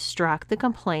swiftly struck the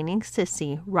complaining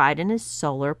sissy right in his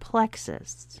solar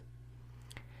plexus.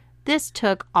 This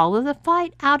took all of the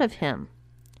fight out of him.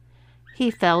 He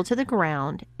fell to the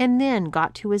ground and then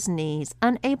got to his knees,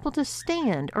 unable to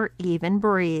stand or even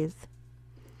breathe.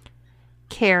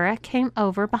 Kara came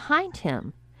over behind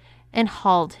him and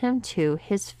hauled him to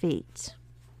his feet.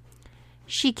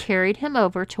 She carried him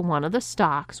over to one of the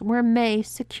stocks where May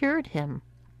secured him.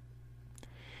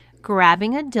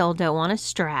 Grabbing a dildo on a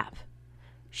strap,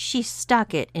 she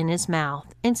stuck it in his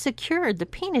mouth and secured the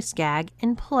penis gag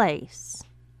in place.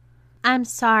 "I'm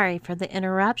sorry for the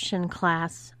interruption,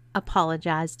 class,"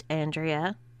 apologized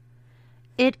Andrea.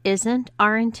 "It isn't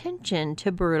our intention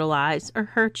to brutalize or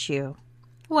hurt you.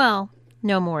 Well,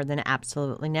 no more than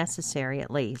absolutely necessary,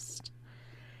 at least.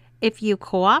 If you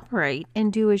cooperate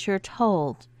and do as you're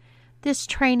told, this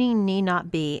training need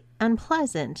not be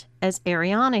unpleasant, as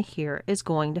Ariana here is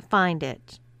going to find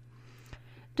it.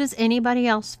 Does anybody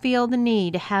else feel the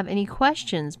need to have any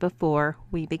questions before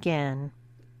we begin?"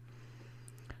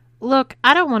 "Look,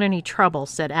 I don't want any trouble,"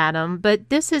 said Adam, "but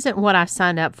this isn't what I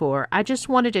signed up for. I just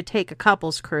wanted to take a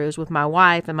couple's cruise with my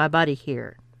wife and my buddy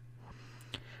here.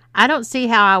 I don't see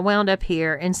how I wound up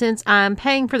here, and since I'm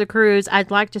paying for the cruise, I'd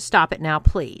like to stop it now,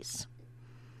 please."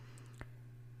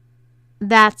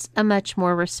 "That's a much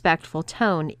more respectful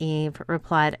tone, Eve,"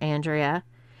 replied Andrea.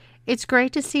 "It's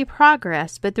great to see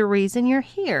progress, but the reason you're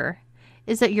here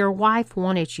is that your wife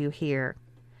wanted you here.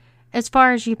 As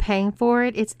far as you paying for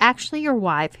it, it's actually your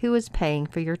wife who is paying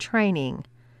for your training.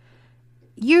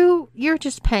 You're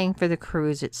just paying for the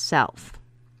cruise itself."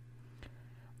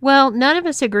 "Well, none of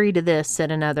us agree to this,"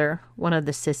 said another, one of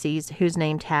the sissies, whose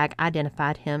name tag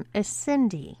identified him as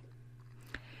Cindy.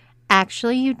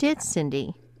 "Actually, you did,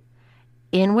 Cindy.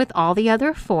 In with all the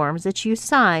other forms that you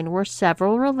signed were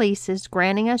several releases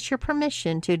granting us your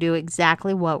permission to do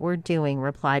exactly what we're doing,"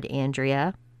 replied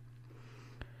Andrea.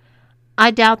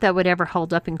 "I doubt that would ever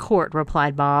hold up in court,"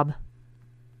 replied Bob.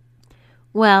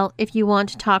 "Well, if you want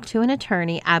to talk to an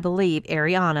attorney, I believe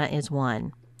Ariana is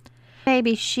one."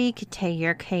 "Maybe she could take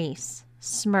your case,"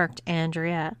 smirked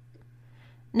Andrea.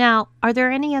 "Now, are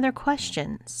there any other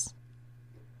questions?"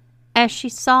 As she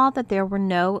saw that there were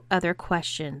no other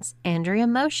questions, Andrea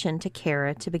motioned to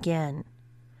Kara to begin.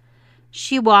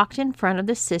 She walked in front of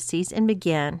the sissies and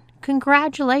began,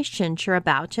 "Congratulations, you're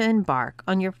about to embark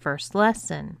on your first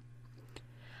lesson.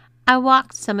 I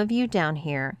walked some of you down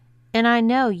here, and I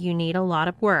know you need a lot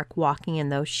of work walking in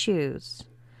those shoes.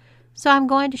 So I'm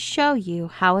going to show you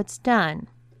how it's done.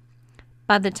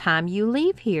 By the time you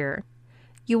leave here,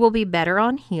 you will be better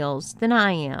on heels than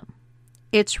I am.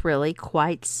 It's really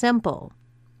quite simple.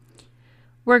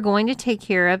 We're going to take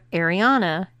care of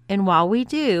Ariana, and while we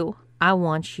do, I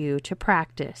want you to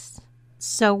practice.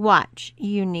 So watch.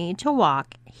 You need to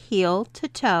walk heel to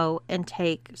toe and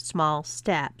take small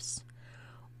steps.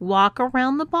 Walk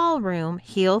around the ballroom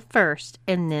heel first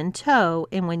and then toe,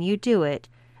 and when you do it,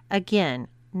 again,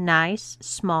 nice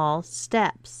small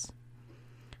steps."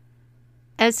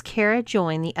 As Kara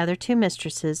joined the other two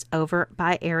mistresses over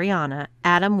by Ariana,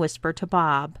 Adam whispered to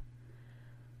Bob,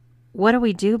 "What do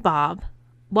we do, Bob?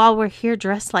 While we're here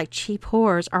dressed like cheap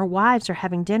whores, our wives are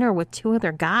having dinner with two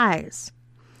other guys."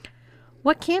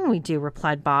 "What can we do?"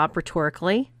 replied Bob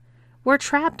rhetorically. "We're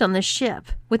trapped on this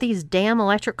ship with these damn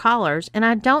electric collars, and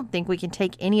I don't think we can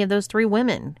take any of those three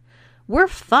women. We're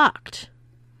fucked."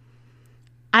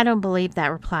 "I don't believe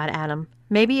that," replied Adam.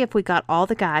 "Maybe if we got all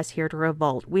the guys here to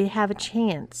revolt, we'd have a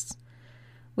chance."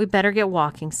 "We better get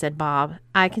walking," said Bob.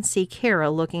 "I can see Kara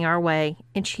looking our way,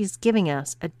 and she's giving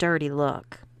us a dirty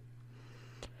look."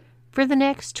 For the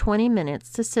next 20 minutes,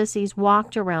 the sissies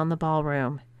walked around the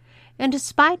ballroom, and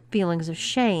despite feelings of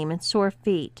shame and sore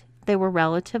feet, they were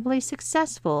relatively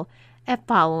successful at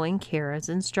following Kara's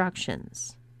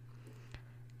instructions.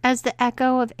 As the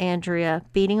echo of Andrea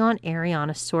beating on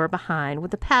Ariana's sore behind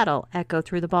with a paddle echoed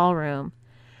through the ballroom,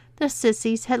 the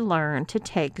sissies had learned to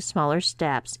take smaller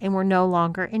steps and were no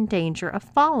longer in danger of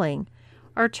falling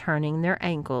or turning their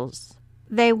ankles.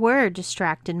 They were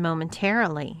distracted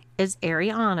momentarily as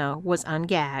Ariana was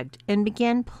ungagged and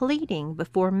began pleading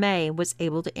before May was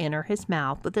able to enter his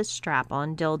mouth with a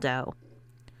strap-on dildo.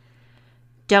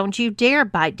 "Don't you dare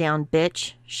bite down,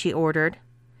 bitch," she ordered.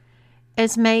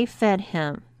 As May fed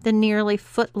him the nearly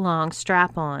foot-long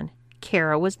strap-on,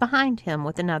 Kara was behind him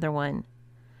with another one.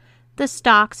 The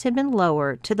stocks had been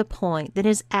lowered to the point that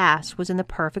his ass was in the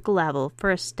perfect level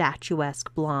for a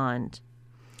statuesque blonde.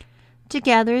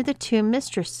 Together, the two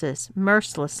mistresses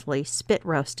mercilessly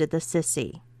spit-roasted the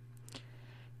sissy.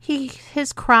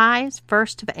 His cries,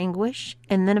 first of anguish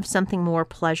and then of something more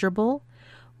pleasurable,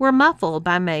 were muffled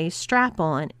by May's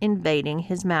strap-on invading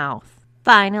his mouth.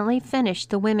 Finally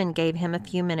finished, the women gave him a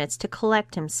few minutes to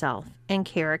collect himself, and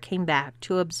Kara came back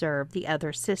to observe the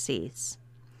other sissies.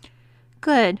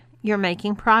 "Good, you're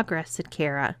making progress," said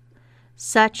Kara.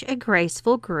 "Such a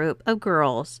graceful group of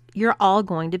girls you're all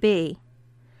going to be.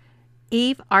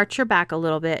 Eve, arch your back a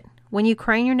little bit. When you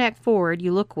crane your neck forward,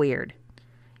 you look weird."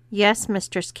 "Yes,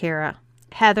 Mistress Kara."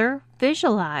 "Heather,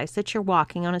 visualize that you're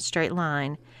walking on a straight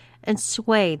line and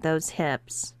sway those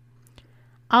hips."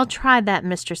 "I'll try that,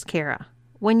 Mistress Kara."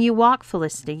 "When you walk,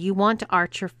 Felicity, you want to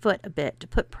arch your foot a bit to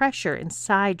put pressure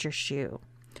inside your shoe."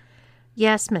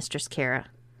 "Yes, Mistress Kara."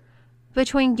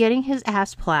 Between getting his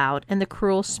ass plowed and the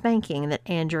cruel spanking that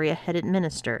Andrea had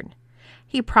administered,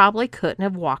 he probably couldn't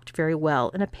have walked very well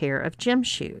in a pair of gym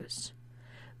shoes.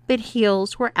 But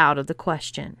heels were out of the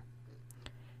question.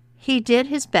 He did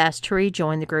his best to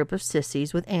rejoin the group of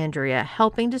sissies with Andrea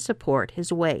helping to support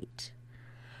his weight.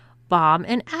 Bob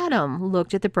and Adam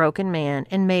looked at the broken man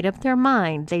and made up their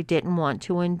mind they didn't want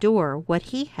to endure what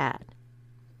he had.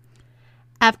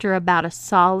 After about a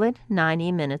solid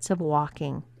 90 minutes of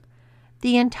walking,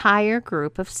 the entire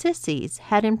group of sissies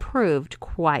had improved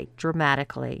quite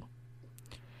dramatically.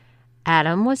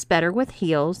 Adam was better with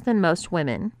heels than most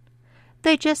women.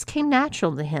 They just came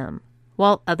natural to him,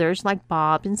 while others like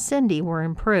Bob and Cindy were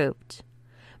improved,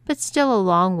 but still a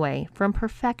long way from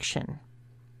perfection.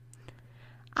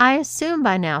 "I assume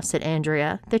by now," said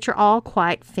Andrea, "that you're all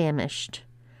quite famished.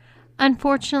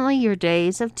 Unfortunately, your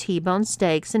days of T-bone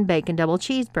steaks and bacon double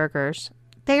cheeseburgers,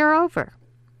 they are over.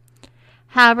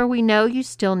 However, we know you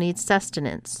still need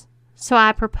sustenance, so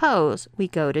I propose we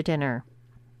go to dinner.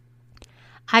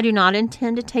 I do not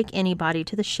intend to take anybody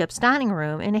to the ship's dining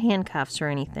room in handcuffs or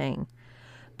anything,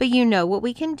 but you know what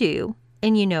we can do,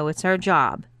 and you know it's our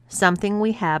job, something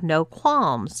we have no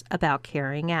qualms about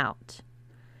carrying out.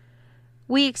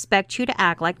 We expect you to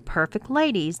act like perfect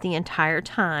ladies the entire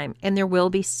time, and there will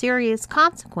be serious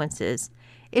consequences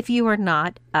if you are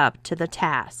not up to the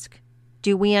task.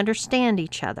 Do we understand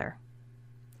each other?"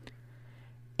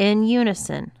 In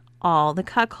unison, all the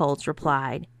Cuckolds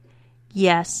replied,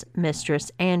 "Yes,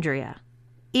 Mistress Andrea."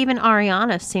 Even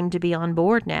Ariana seemed to be on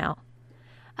board now,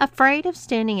 afraid of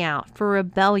standing out for a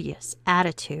rebellious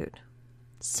attitude.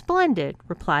 "Splendid,"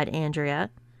 replied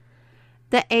Andrea.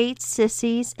 The 8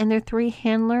 sissies and their 3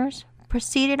 handlers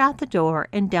proceeded out the door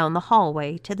and down the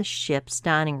hallway to the ship's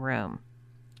dining room.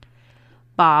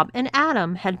 Bob and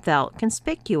Adam had felt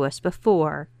conspicuous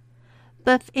before,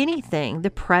 but if anything, the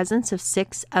presence of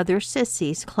 6 other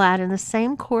sissies clad in the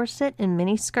same corset and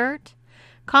miniskirt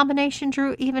combination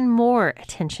drew even more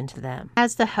attention to them.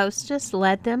 As the hostess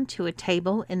led them to a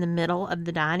table in the middle of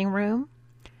the dining room,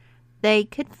 they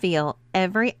could feel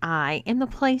every eye in the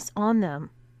place on them.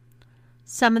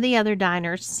 Some of the other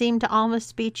diners seemed to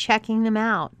almost be checking them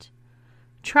out,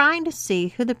 trying to see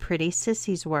who the pretty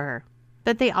sissies were,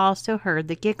 but they also heard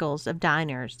the giggles of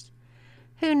diners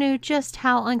who knew just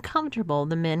how uncomfortable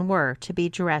the men were to be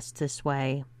dressed this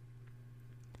way.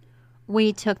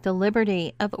 "We took the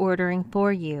liberty of ordering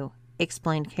for you,"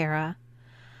 explained Kara.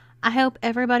 "I hope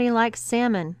everybody likes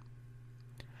salmon."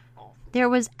 There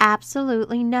was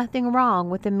absolutely nothing wrong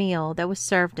with the meal that was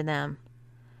served to them.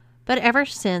 But ever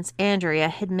since Andrea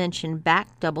had mentioned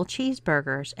back double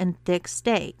cheeseburgers and thick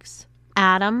steaks,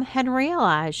 Adam had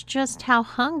realized just how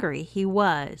hungry he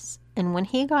was. And when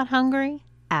he got hungry,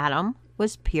 Adam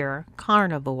was pure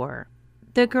carnivore.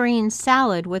 The green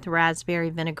salad with raspberry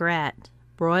vinaigrette,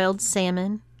 broiled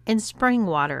salmon, and spring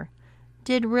water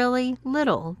did really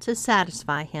little to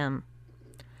satisfy him.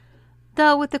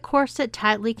 Though with the corset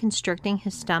tightly constricting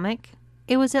his stomach,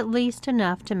 it was at least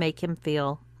enough to make him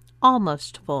feel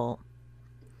almost full.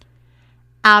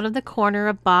 Out of the corner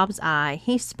of Bob's eye,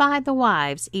 he spied the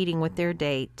wives eating with their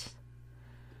date.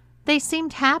 They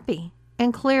seemed happy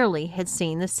and clearly had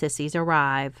seen the sissies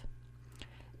arrive.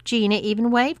 Gina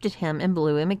even waved at him and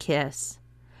blew him a kiss,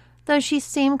 though she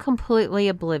seemed completely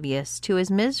oblivious to his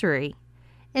misery.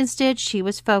 Instead, she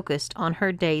was focused on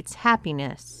her date's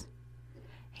happiness.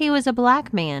 He was a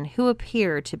black man who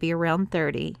appeared to be around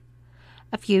 30,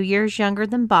 a few years younger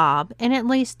than Bob, and at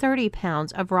least 30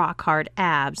 pounds of rock-hard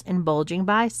abs and bulging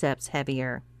biceps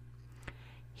heavier.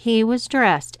 He was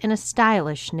dressed in a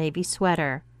stylish navy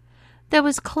sweater that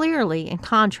was clearly in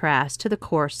contrast to the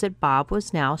corset Bob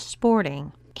was now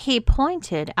sporting. He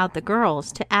pointed out the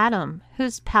girls to Adam,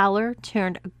 whose pallor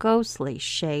turned a ghostly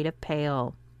shade of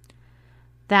pale.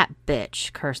 "That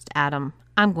bitch," cursed Adam.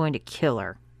 "I'm going to kill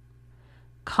her."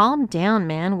 "Calm down,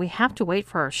 man. We have to wait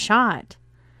for our shot.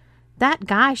 That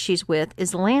guy she's with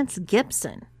is Lance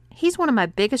Gibson. He's one of my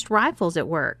biggest rifles at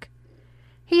work,"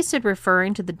 he said,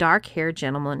 referring to the dark-haired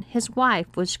gentleman his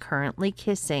wife was currently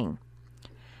kissing.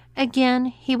 Again,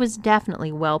 he was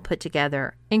definitely well put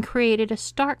together and created a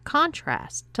stark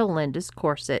contrast to Linda's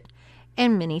corset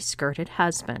and mini-skirted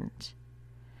husband.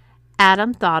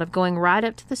 Adam thought of going right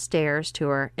up to the stairs to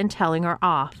her and telling her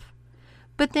off,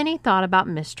 but then he thought about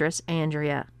Mistress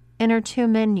Andrea and her 2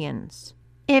 minions.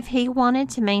 If he wanted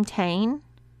to maintain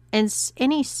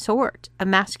any sort of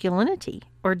masculinity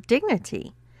or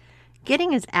dignity,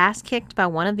 getting his ass kicked by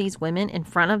one of these women in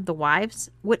front of the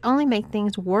wives would only make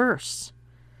things worse.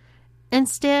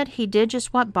 Instead, he did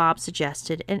just what Bob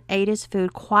suggested and ate his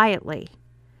food quietly.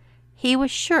 He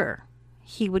was sure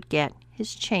he would get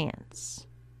his chance.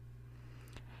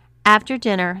 After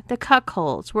dinner, the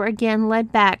Cuckolds were again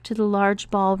led back to the large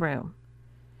ballroom.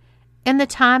 In the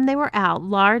time they were out,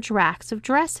 large racks of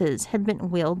dresses had been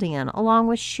wheeled in, along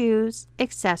with shoes,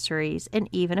 accessories, and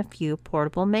even a few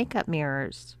portable makeup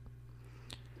mirrors.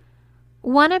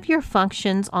 "One of your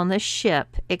functions on the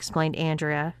ship," explained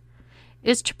Andrea,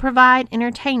 "is to provide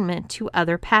entertainment to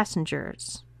other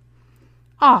passengers."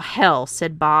 "Aw, hell,"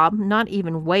 said Bob, not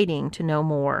even waiting to know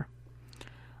more.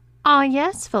 "Aw,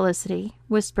 yes, Felicity,"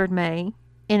 whispered May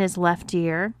in his left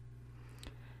ear.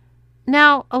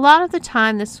 "Now, a lot of the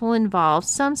time this will involve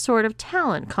some sort of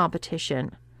talent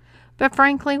competition, but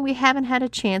frankly, we haven't had a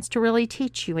chance to really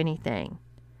teach you anything,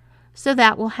 so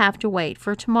that will have to wait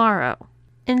for tomorrow.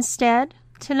 Instead,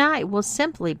 tonight will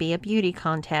simply be a beauty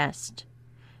contest.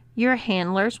 Your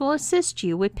handlers will assist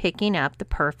you with picking up the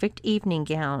perfect evening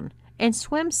gown and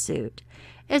swimsuit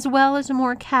as well as a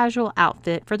more casual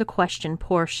outfit for the question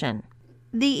portion.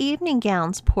 The evening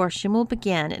gowns portion will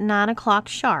begin at 9 o'clock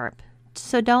sharp,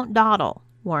 so don't dawdle,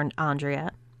 warned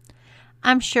Andrea.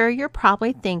 I'm sure you're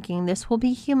probably thinking this will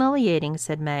be humiliating,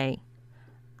 said May.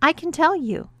 I can tell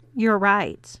you, you're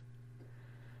right.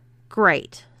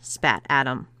 Great, spat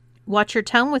Adam. Watch your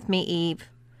tone with me, Eve.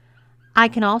 I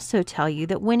can also tell you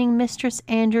that winning Mistress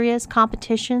Andrea's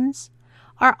competitions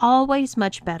are always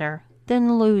much better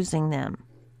than losing them.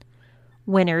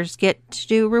 Winners get to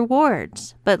do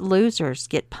rewards, but losers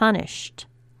get punished.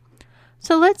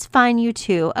 So let's find you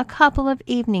two a couple of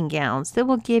evening gowns that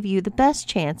will give you the best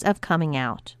chance of coming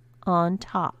out on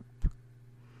top.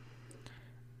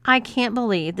 I can't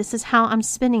believe this is how I'm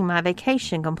spending my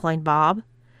vacation, complained Bob.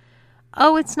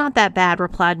 Oh, it's not that bad,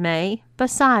 replied May.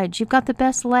 Besides, you've got the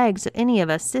best legs of any of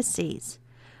us sissies.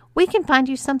 We can find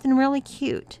you something really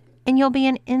cute, and you'll be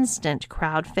an instant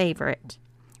crowd favorite.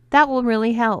 That will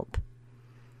really help.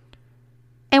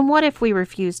 And what if we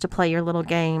refuse to play your little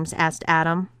games? Asked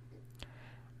Adam.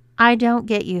 I don't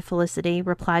get you, Felicity,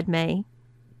 replied May.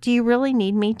 Do you really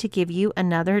need me to give you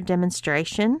another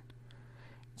demonstration?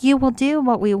 You will do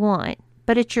what we want,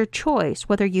 but it's your choice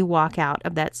whether you walk out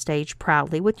of that stage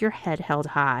proudly with your head held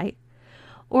high,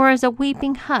 or as a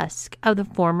weeping husk of the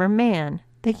former man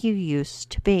that you used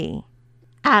to be.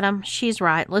 Adam, she's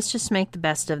right. Let's just make the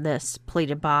best of this,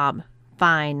 pleaded Bob.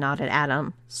 Fine, nodded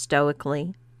Adam,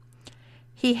 stoically.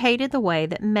 He hated the way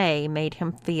that May made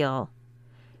him feel.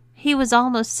 He was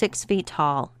almost 6 feet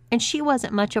tall, and she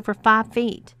wasn't much over 5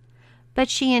 feet, but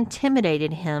she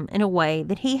intimidated him in a way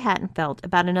that he hadn't felt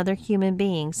about another human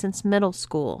being since middle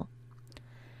school.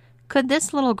 Could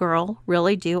this little girl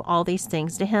really do all these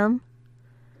things to him?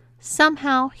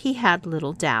 Somehow he had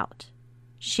little doubt.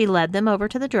 She led them over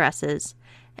to the dresses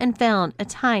and found a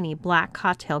tiny black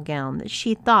cocktail gown that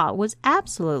she thought was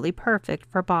absolutely perfect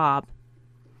for Bob.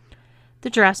 The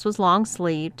dress was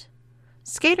long-sleeved,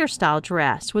 skater-style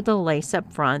dress with a lace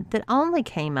up front that only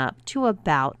came up to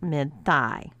about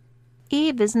mid-thigh.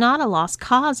 Eve is not a lost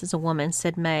cause as a woman,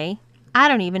 said May. I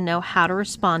don't even know how to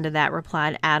respond to that,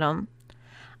 replied Adam.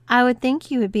 I would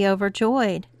think you would be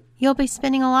overjoyed. You'll be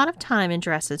spending a lot of time in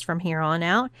dresses from here on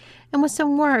out, and with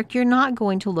some work you're not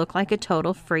going to look like a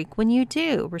total freak when you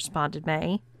do, responded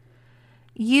May.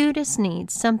 You just need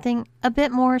something a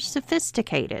bit more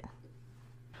sophisticated.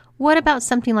 What about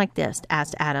something like this?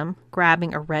 Asked Adam,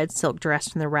 grabbing a red silk dress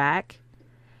from the rack.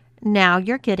 Now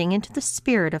you're getting into the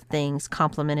spirit of things,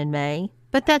 complimented May.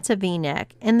 But that's a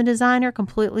V-neck, and the designer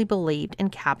completely believed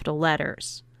in capital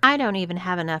letters. I don't even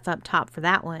have enough up top for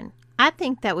that one. I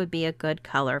think that would be a good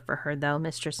color for her, though,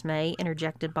 Mistress May,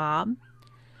 interjected Bob.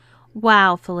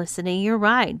 Wow, Felicity, you're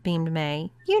right, beamed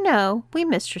May. You know, we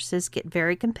mistresses get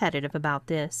very competitive about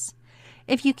this.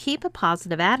 If you keep a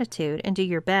positive attitude and do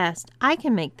your best, I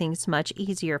can make things much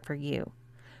easier for you.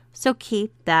 So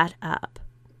keep that up.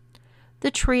 The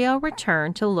trio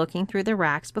returned to looking through the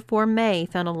racks before May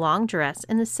found a long dress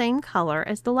in the same color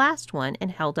as the last one and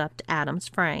held up to Adam's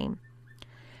frame.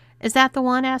 Is that the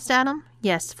one? Asked Adam.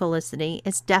 Yes, Felicity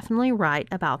is definitely right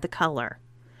about the color.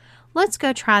 Let's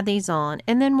go try these on,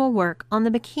 and then we'll work on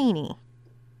the bikini.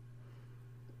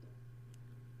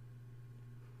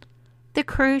 The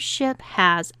cruise ship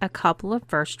has a couple of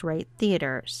first-rate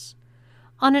theaters.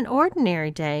 On an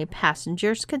ordinary day,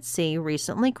 passengers could see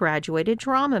recently graduated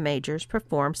drama majors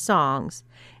perform songs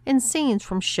and scenes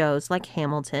from shows like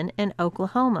Hamilton and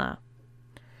Oklahoma.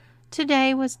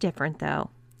 Today was different,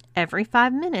 though. Every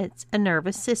 5 minutes, a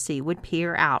nervous sissy would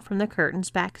peer out from the curtains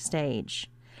backstage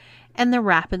and the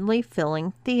rapidly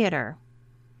filling theater.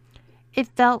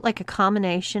 It felt like a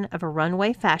combination of a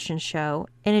runway fashion show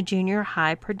and a junior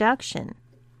high production.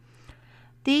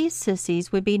 These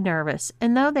sissies would be nervous,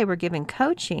 and though they were given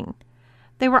coaching,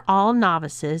 they were all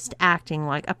novices acting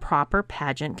like a proper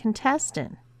pageant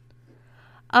contestant.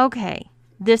 Okay,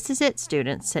 this is it,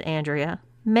 students, said Andrea.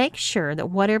 Make sure that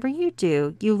whatever you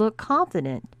do, you look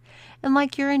confident and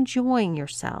like you're enjoying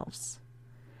yourselves.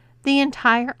 The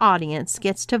entire audience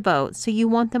gets to vote, so you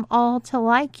want them all to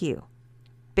like you.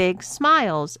 Big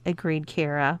smiles, agreed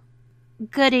Kara.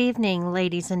 Good evening,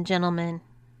 ladies and gentlemen.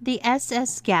 The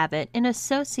SS Gavitt, in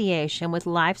association with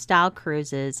Lifestyle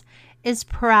Cruises, is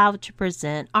proud to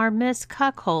present our Miss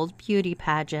Cuckolds beauty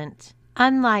pageant.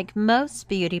 Unlike most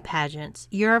beauty pageants,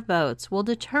 your votes will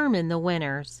determine the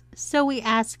winners, so we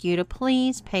ask you to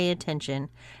please pay attention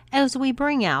as we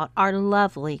bring out our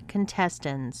lovely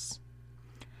contestants.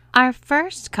 Our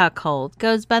first cuckold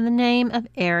goes by the name of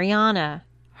Ariana.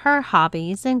 Her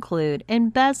hobbies include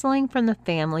embezzling from the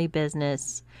family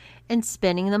business and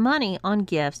spending the money on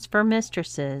gifts for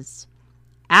mistresses.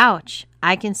 Ouch,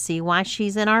 I can see why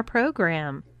she's in our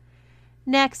program.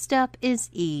 Next up is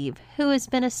Eve, who has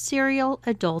been a serial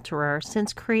adulterer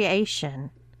since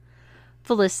creation.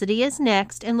 Felicity is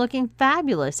next and looking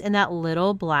fabulous in that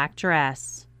little black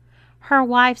dress. Her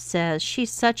wife says she's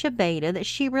such a beta that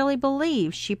she really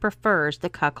believes she prefers the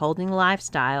cuckolding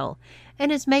lifestyle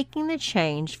and is making the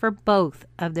change for both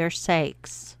of their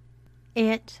sakes.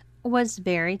 It was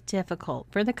very difficult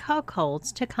for the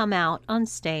Cuckolds to come out on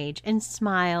stage and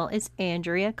smile as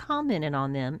Andrea commented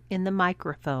on them in the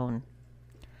microphone.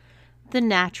 The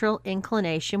natural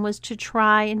inclination was to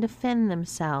try and defend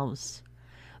themselves,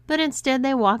 but instead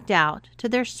they walked out to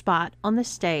their spot on the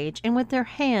stage and with their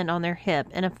hand on their hip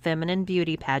in a feminine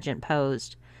beauty pageant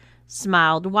pose,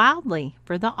 smiled wildly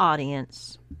for the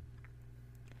audience.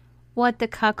 What the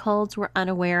Cuckolds were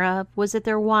unaware of was that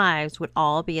their wives would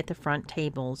all be at the front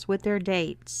tables with their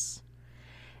dates.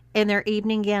 In their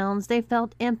evening gowns, they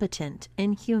felt impotent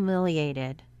and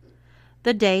humiliated.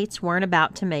 The dates weren't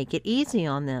about to make it easy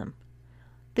on them.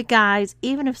 The guys,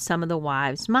 even if some of the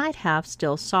wives might have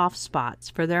still soft spots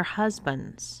for their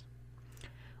husbands.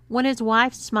 When his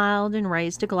wife smiled and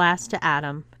raised a glass to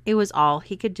Adam, it was all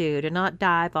he could do to not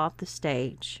dive off the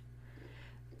stage.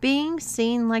 Being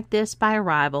seen like this by a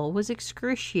rival was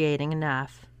excruciating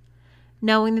enough.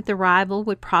 Knowing that the rival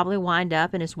would probably wind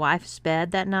up in his wife's bed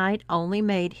that night only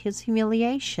made his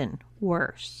humiliation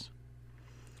worse.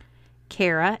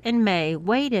 Kara and May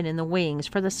waited in the wings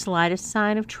for the slightest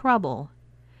sign of trouble.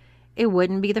 It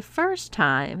wouldn't be the first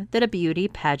time that a beauty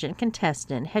pageant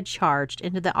contestant had charged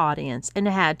into the audience and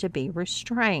had to be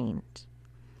restrained.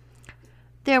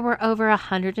 There were over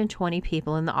 120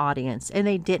 people in the audience, and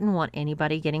they didn't want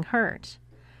anybody getting hurt.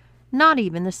 Not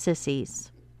even the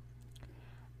sissies.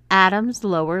 Adam's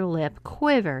lower lip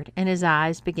quivered and his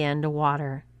eyes began to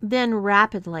water. Then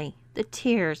rapidly, the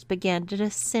tears began to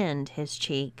descend his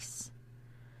cheeks.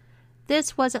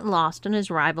 This wasn't lost on his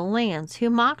rival Lance,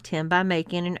 who mocked him by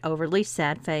making an overly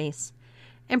sad face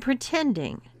and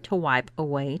pretending to wipe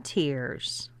away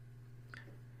tears.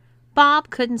 Bob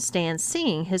couldn't stand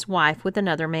seeing his wife with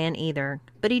another man either,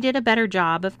 but he did a better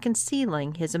job of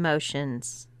concealing his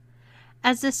emotions.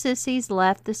 As the sissies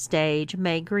left the stage,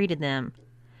 May greeted them.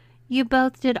 "You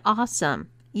both did awesome.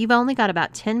 You've only got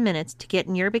about 10 minutes to get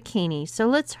in your bikini, so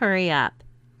let's hurry up."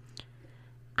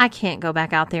 "I can't go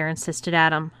back out there," insisted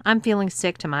Adam. "I'm feeling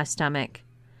sick to my stomach."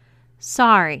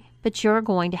 "Sorry, but you're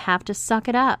going to have to suck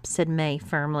it up," said May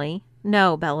firmly.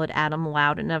 "No," bellowed Adam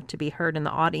loud enough to be heard in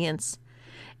the audience.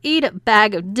 "Eat a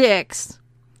bag of dicks."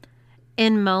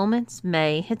 In moments,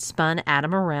 May had spun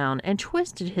Adam around and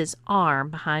twisted his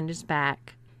arm behind his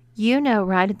back. "You know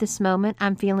right at this moment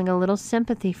I'm feeling a little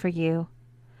sympathy for you.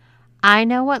 I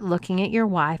know what looking at your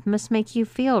wife must make you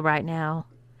feel right now.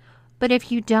 But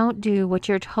if you don't do what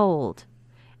you're told,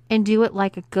 and do it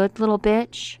like a good little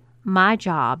bitch, my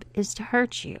job is to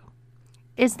hurt you.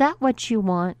 Is that what you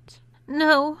want?"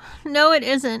 No, it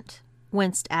isn't,"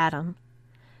 winced Adam.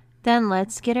 "Then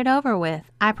let's get it over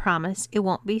with. I promise it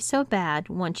won't be so bad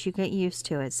once you get used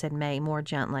to it," said May more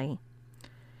gently.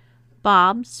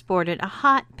 Bob sported a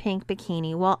hot pink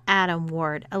bikini while Adam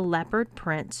wore a leopard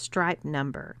print striped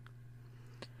number.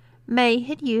 May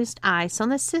had used ice on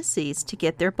the sissies to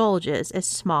get their bulges as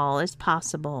small as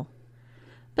possible.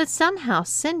 But somehow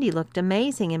Cindy looked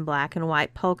amazing in black and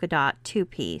white polka dot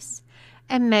two-piece,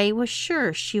 and May was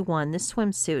sure she won the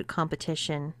swimsuit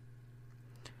competition.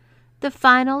 The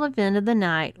final event of the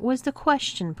night was the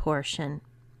question portion.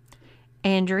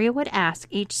 Andrea would ask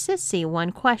each sissy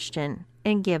one question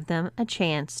and give them a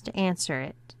chance to answer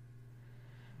it.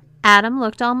 Adam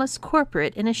looked almost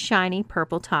corporate in a shiny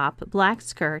purple top, black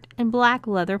skirt, and black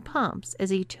leather pumps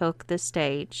as he took the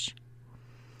stage.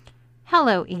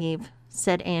 "Hello, Eve,"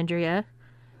 said Andrea.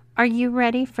 "Are you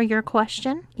ready for your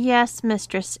question?" "Yes,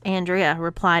 Mistress Andrea,"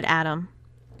 replied Adam.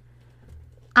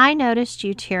 "I noticed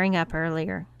you tearing up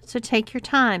earlier, so take your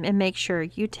time and make sure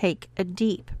you take a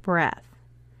deep breath.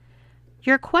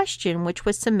 Your question, which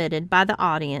was submitted by the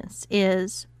audience,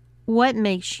 is, what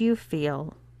makes you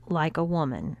feel like a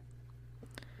woman?"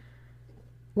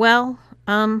 "Well,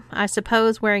 I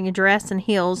suppose wearing a dress and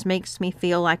heels makes me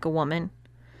feel like a woman.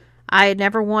 I had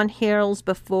never worn heels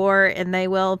before, and they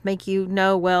make you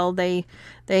know,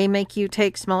 they make you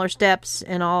take smaller steps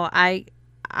and all. I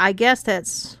guess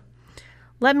that's,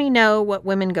 let me know what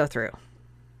women go through."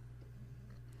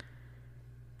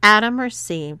 Adam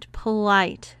received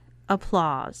polite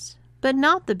applause, but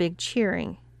not the big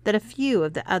cheering that a few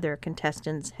of the other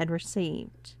contestants had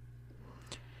received.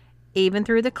 Even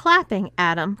through the clapping,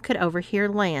 Adam could overhear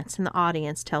Lance in the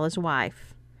audience tell his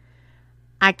wife,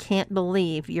 "I can't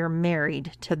believe you're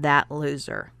married to that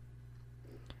loser."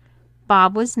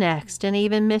 Bob was next, and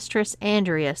even Mistress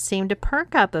Andrea seemed to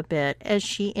perk up a bit as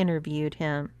she interviewed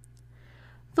him.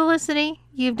 Felicity,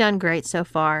 you've done great so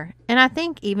far, and I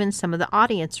think even some of the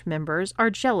audience members are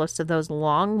jealous of those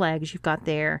long legs you've got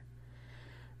there.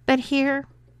 But here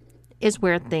is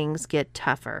where things get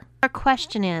tougher. Our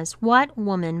question is, what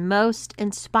woman most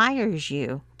inspires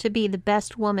you to be the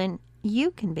best woman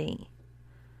you can be?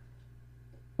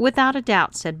 Without a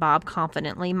doubt, said Bob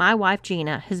confidently, my wife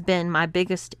Gina has been my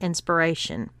biggest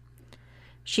inspiration.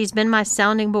 She's been my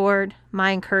sounding board, my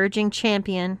encouraging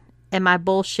champion, and my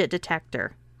bullshit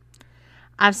detector.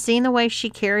 I've seen the way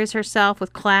she carries herself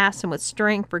with class and with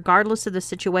strength, regardless of the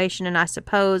situation, and I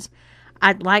suppose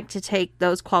I'd like to take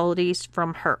those qualities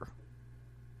from her.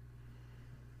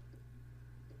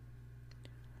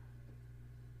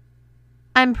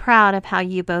 I'm proud of how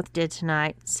you both did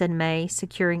tonight, said May,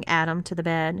 securing Adam to the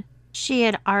bed. She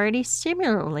had already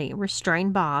similarly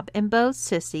restrained Bob, and both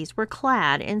sissies were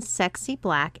clad in sexy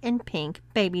black and pink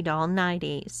baby doll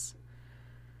nighties.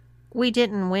 We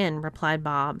didn't win, replied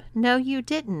Bob. No, you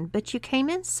didn't, but you came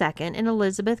in second and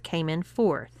Elizabeth came in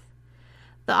fourth.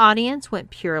 The audience went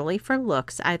purely for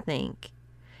looks, I think.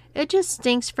 It just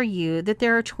stinks for you that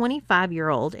there are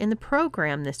 25-year-olds in the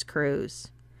program this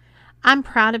cruise. I'm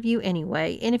proud of you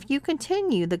anyway, and if you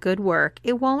continue the good work,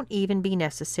 it won't even be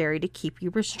necessary to keep you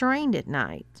restrained at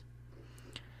night.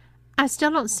 I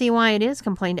still don't see why it is,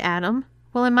 complained Adam.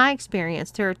 Well, in my experience,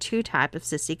 there are two types of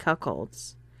sissy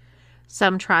cuckolds.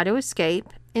 Some try to escape,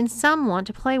 and some want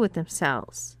to play with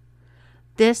themselves.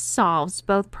 This solves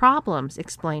both problems,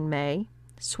 explained May.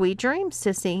 Sweet dreams,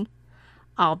 sissy.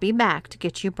 I'll be back to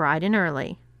get you bright and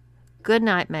early. Good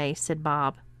night, May, said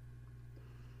Bob.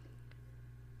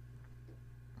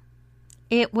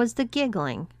 It was the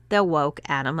giggling that woke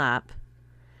Adam up.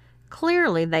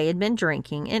 Clearly they had been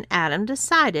drinking, and Adam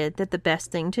decided that the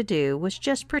best thing to do was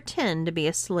just pretend to be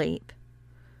asleep.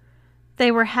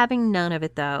 They were having none of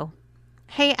it, though.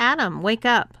 Hey, Adam, wake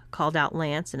up, called out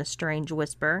Lance in a strange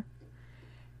whisper.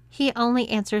 He only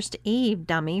answers to Eve,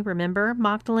 dummy, remember?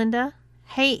 Mocked Linda.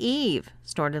 Hey, Eve,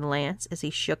 snorted Lance as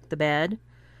he shook the bed.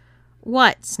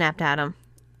 What? Snapped Adam.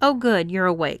 Oh, good, you're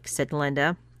awake, said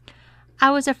Linda. I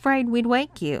was afraid we'd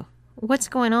wake you. What's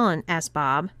going on? Asked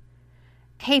Bob.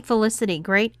 Hey, Felicity,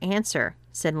 great answer,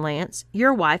 said Lance.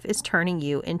 Your wife is turning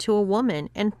you into a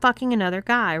woman and fucking another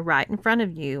guy right in front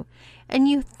of you, and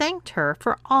you thanked her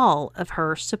for all of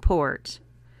her support.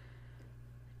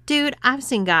 Dude, I've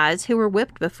seen guys who were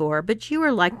whipped before, but you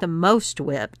were like the most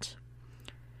whipped.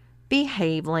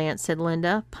 Behave, Lance, said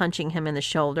Linda, punching him in the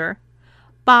shoulder.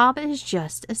 Bob is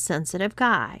just a sensitive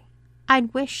guy.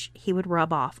 I'd wish he would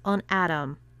rub off on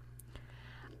Adam.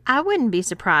 I wouldn't be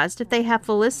surprised if they have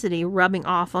Felicity rubbing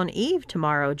off on Eve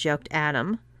tomorrow, joked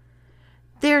Adam.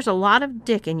 There's a lot of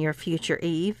dick in your future,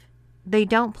 Eve. They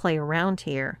don't play around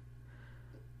here.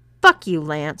 Fuck you,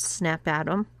 Lance, snapped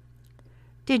Adam.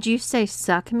 Did you say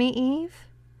suck me, Eve?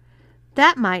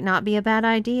 That might not be a bad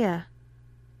idea.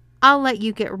 I'll let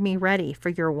you get me ready for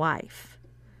your wife.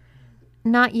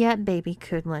 Not yet, baby,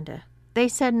 cooed Linda. They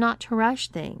said not to rush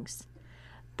things.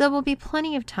 There will be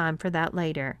plenty of time for that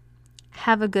later.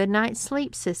 Have a good night's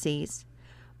sleep, sissies.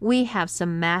 We have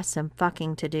some massive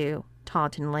fucking to do,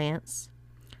 taunted Lance.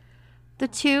 The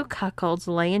two cuckolds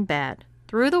lay in bed.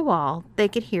 Through the wall, they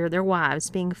could hear their wives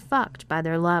being fucked by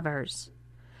their lovers.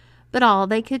 But all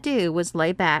they could do was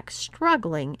lay back,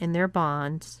 struggling in their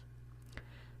bonds.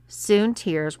 Soon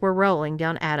tears were rolling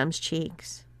down Adam's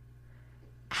cheeks.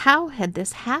 How had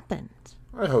this happened?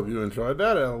 I hope you enjoyed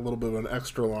that. A little bit of an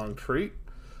extra long treat.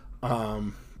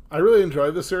 I really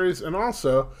enjoyed the series, and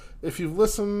also, if you've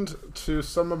listened to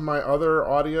some of my other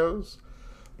audios,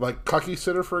 like Cucky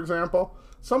Sitter, for example,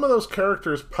 some of those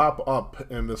characters pop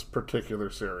up in this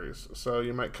particular series. So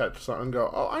you might catch something and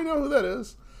go, oh, I know who that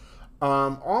is.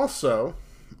 I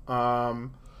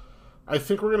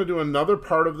think we're going to do another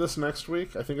part of this next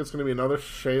week. I think it's going to be another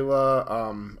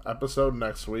Shayla episode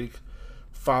next week,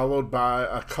 followed by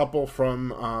a couple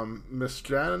from Miss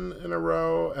Jen in a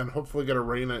row, and hopefully get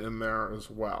Arena in there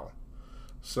as well.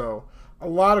 So a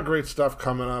lot of great stuff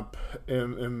coming up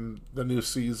in the new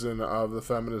season of the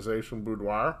Feminization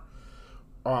Boudoir.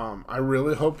 I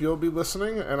really hope you'll be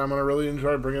listening, and I'm going to really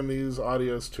enjoy bringing these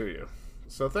audios to you.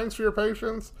 So thanks for your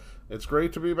patience. It's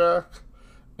great to be back,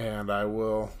 and I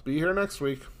will be here next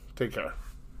week. Take care.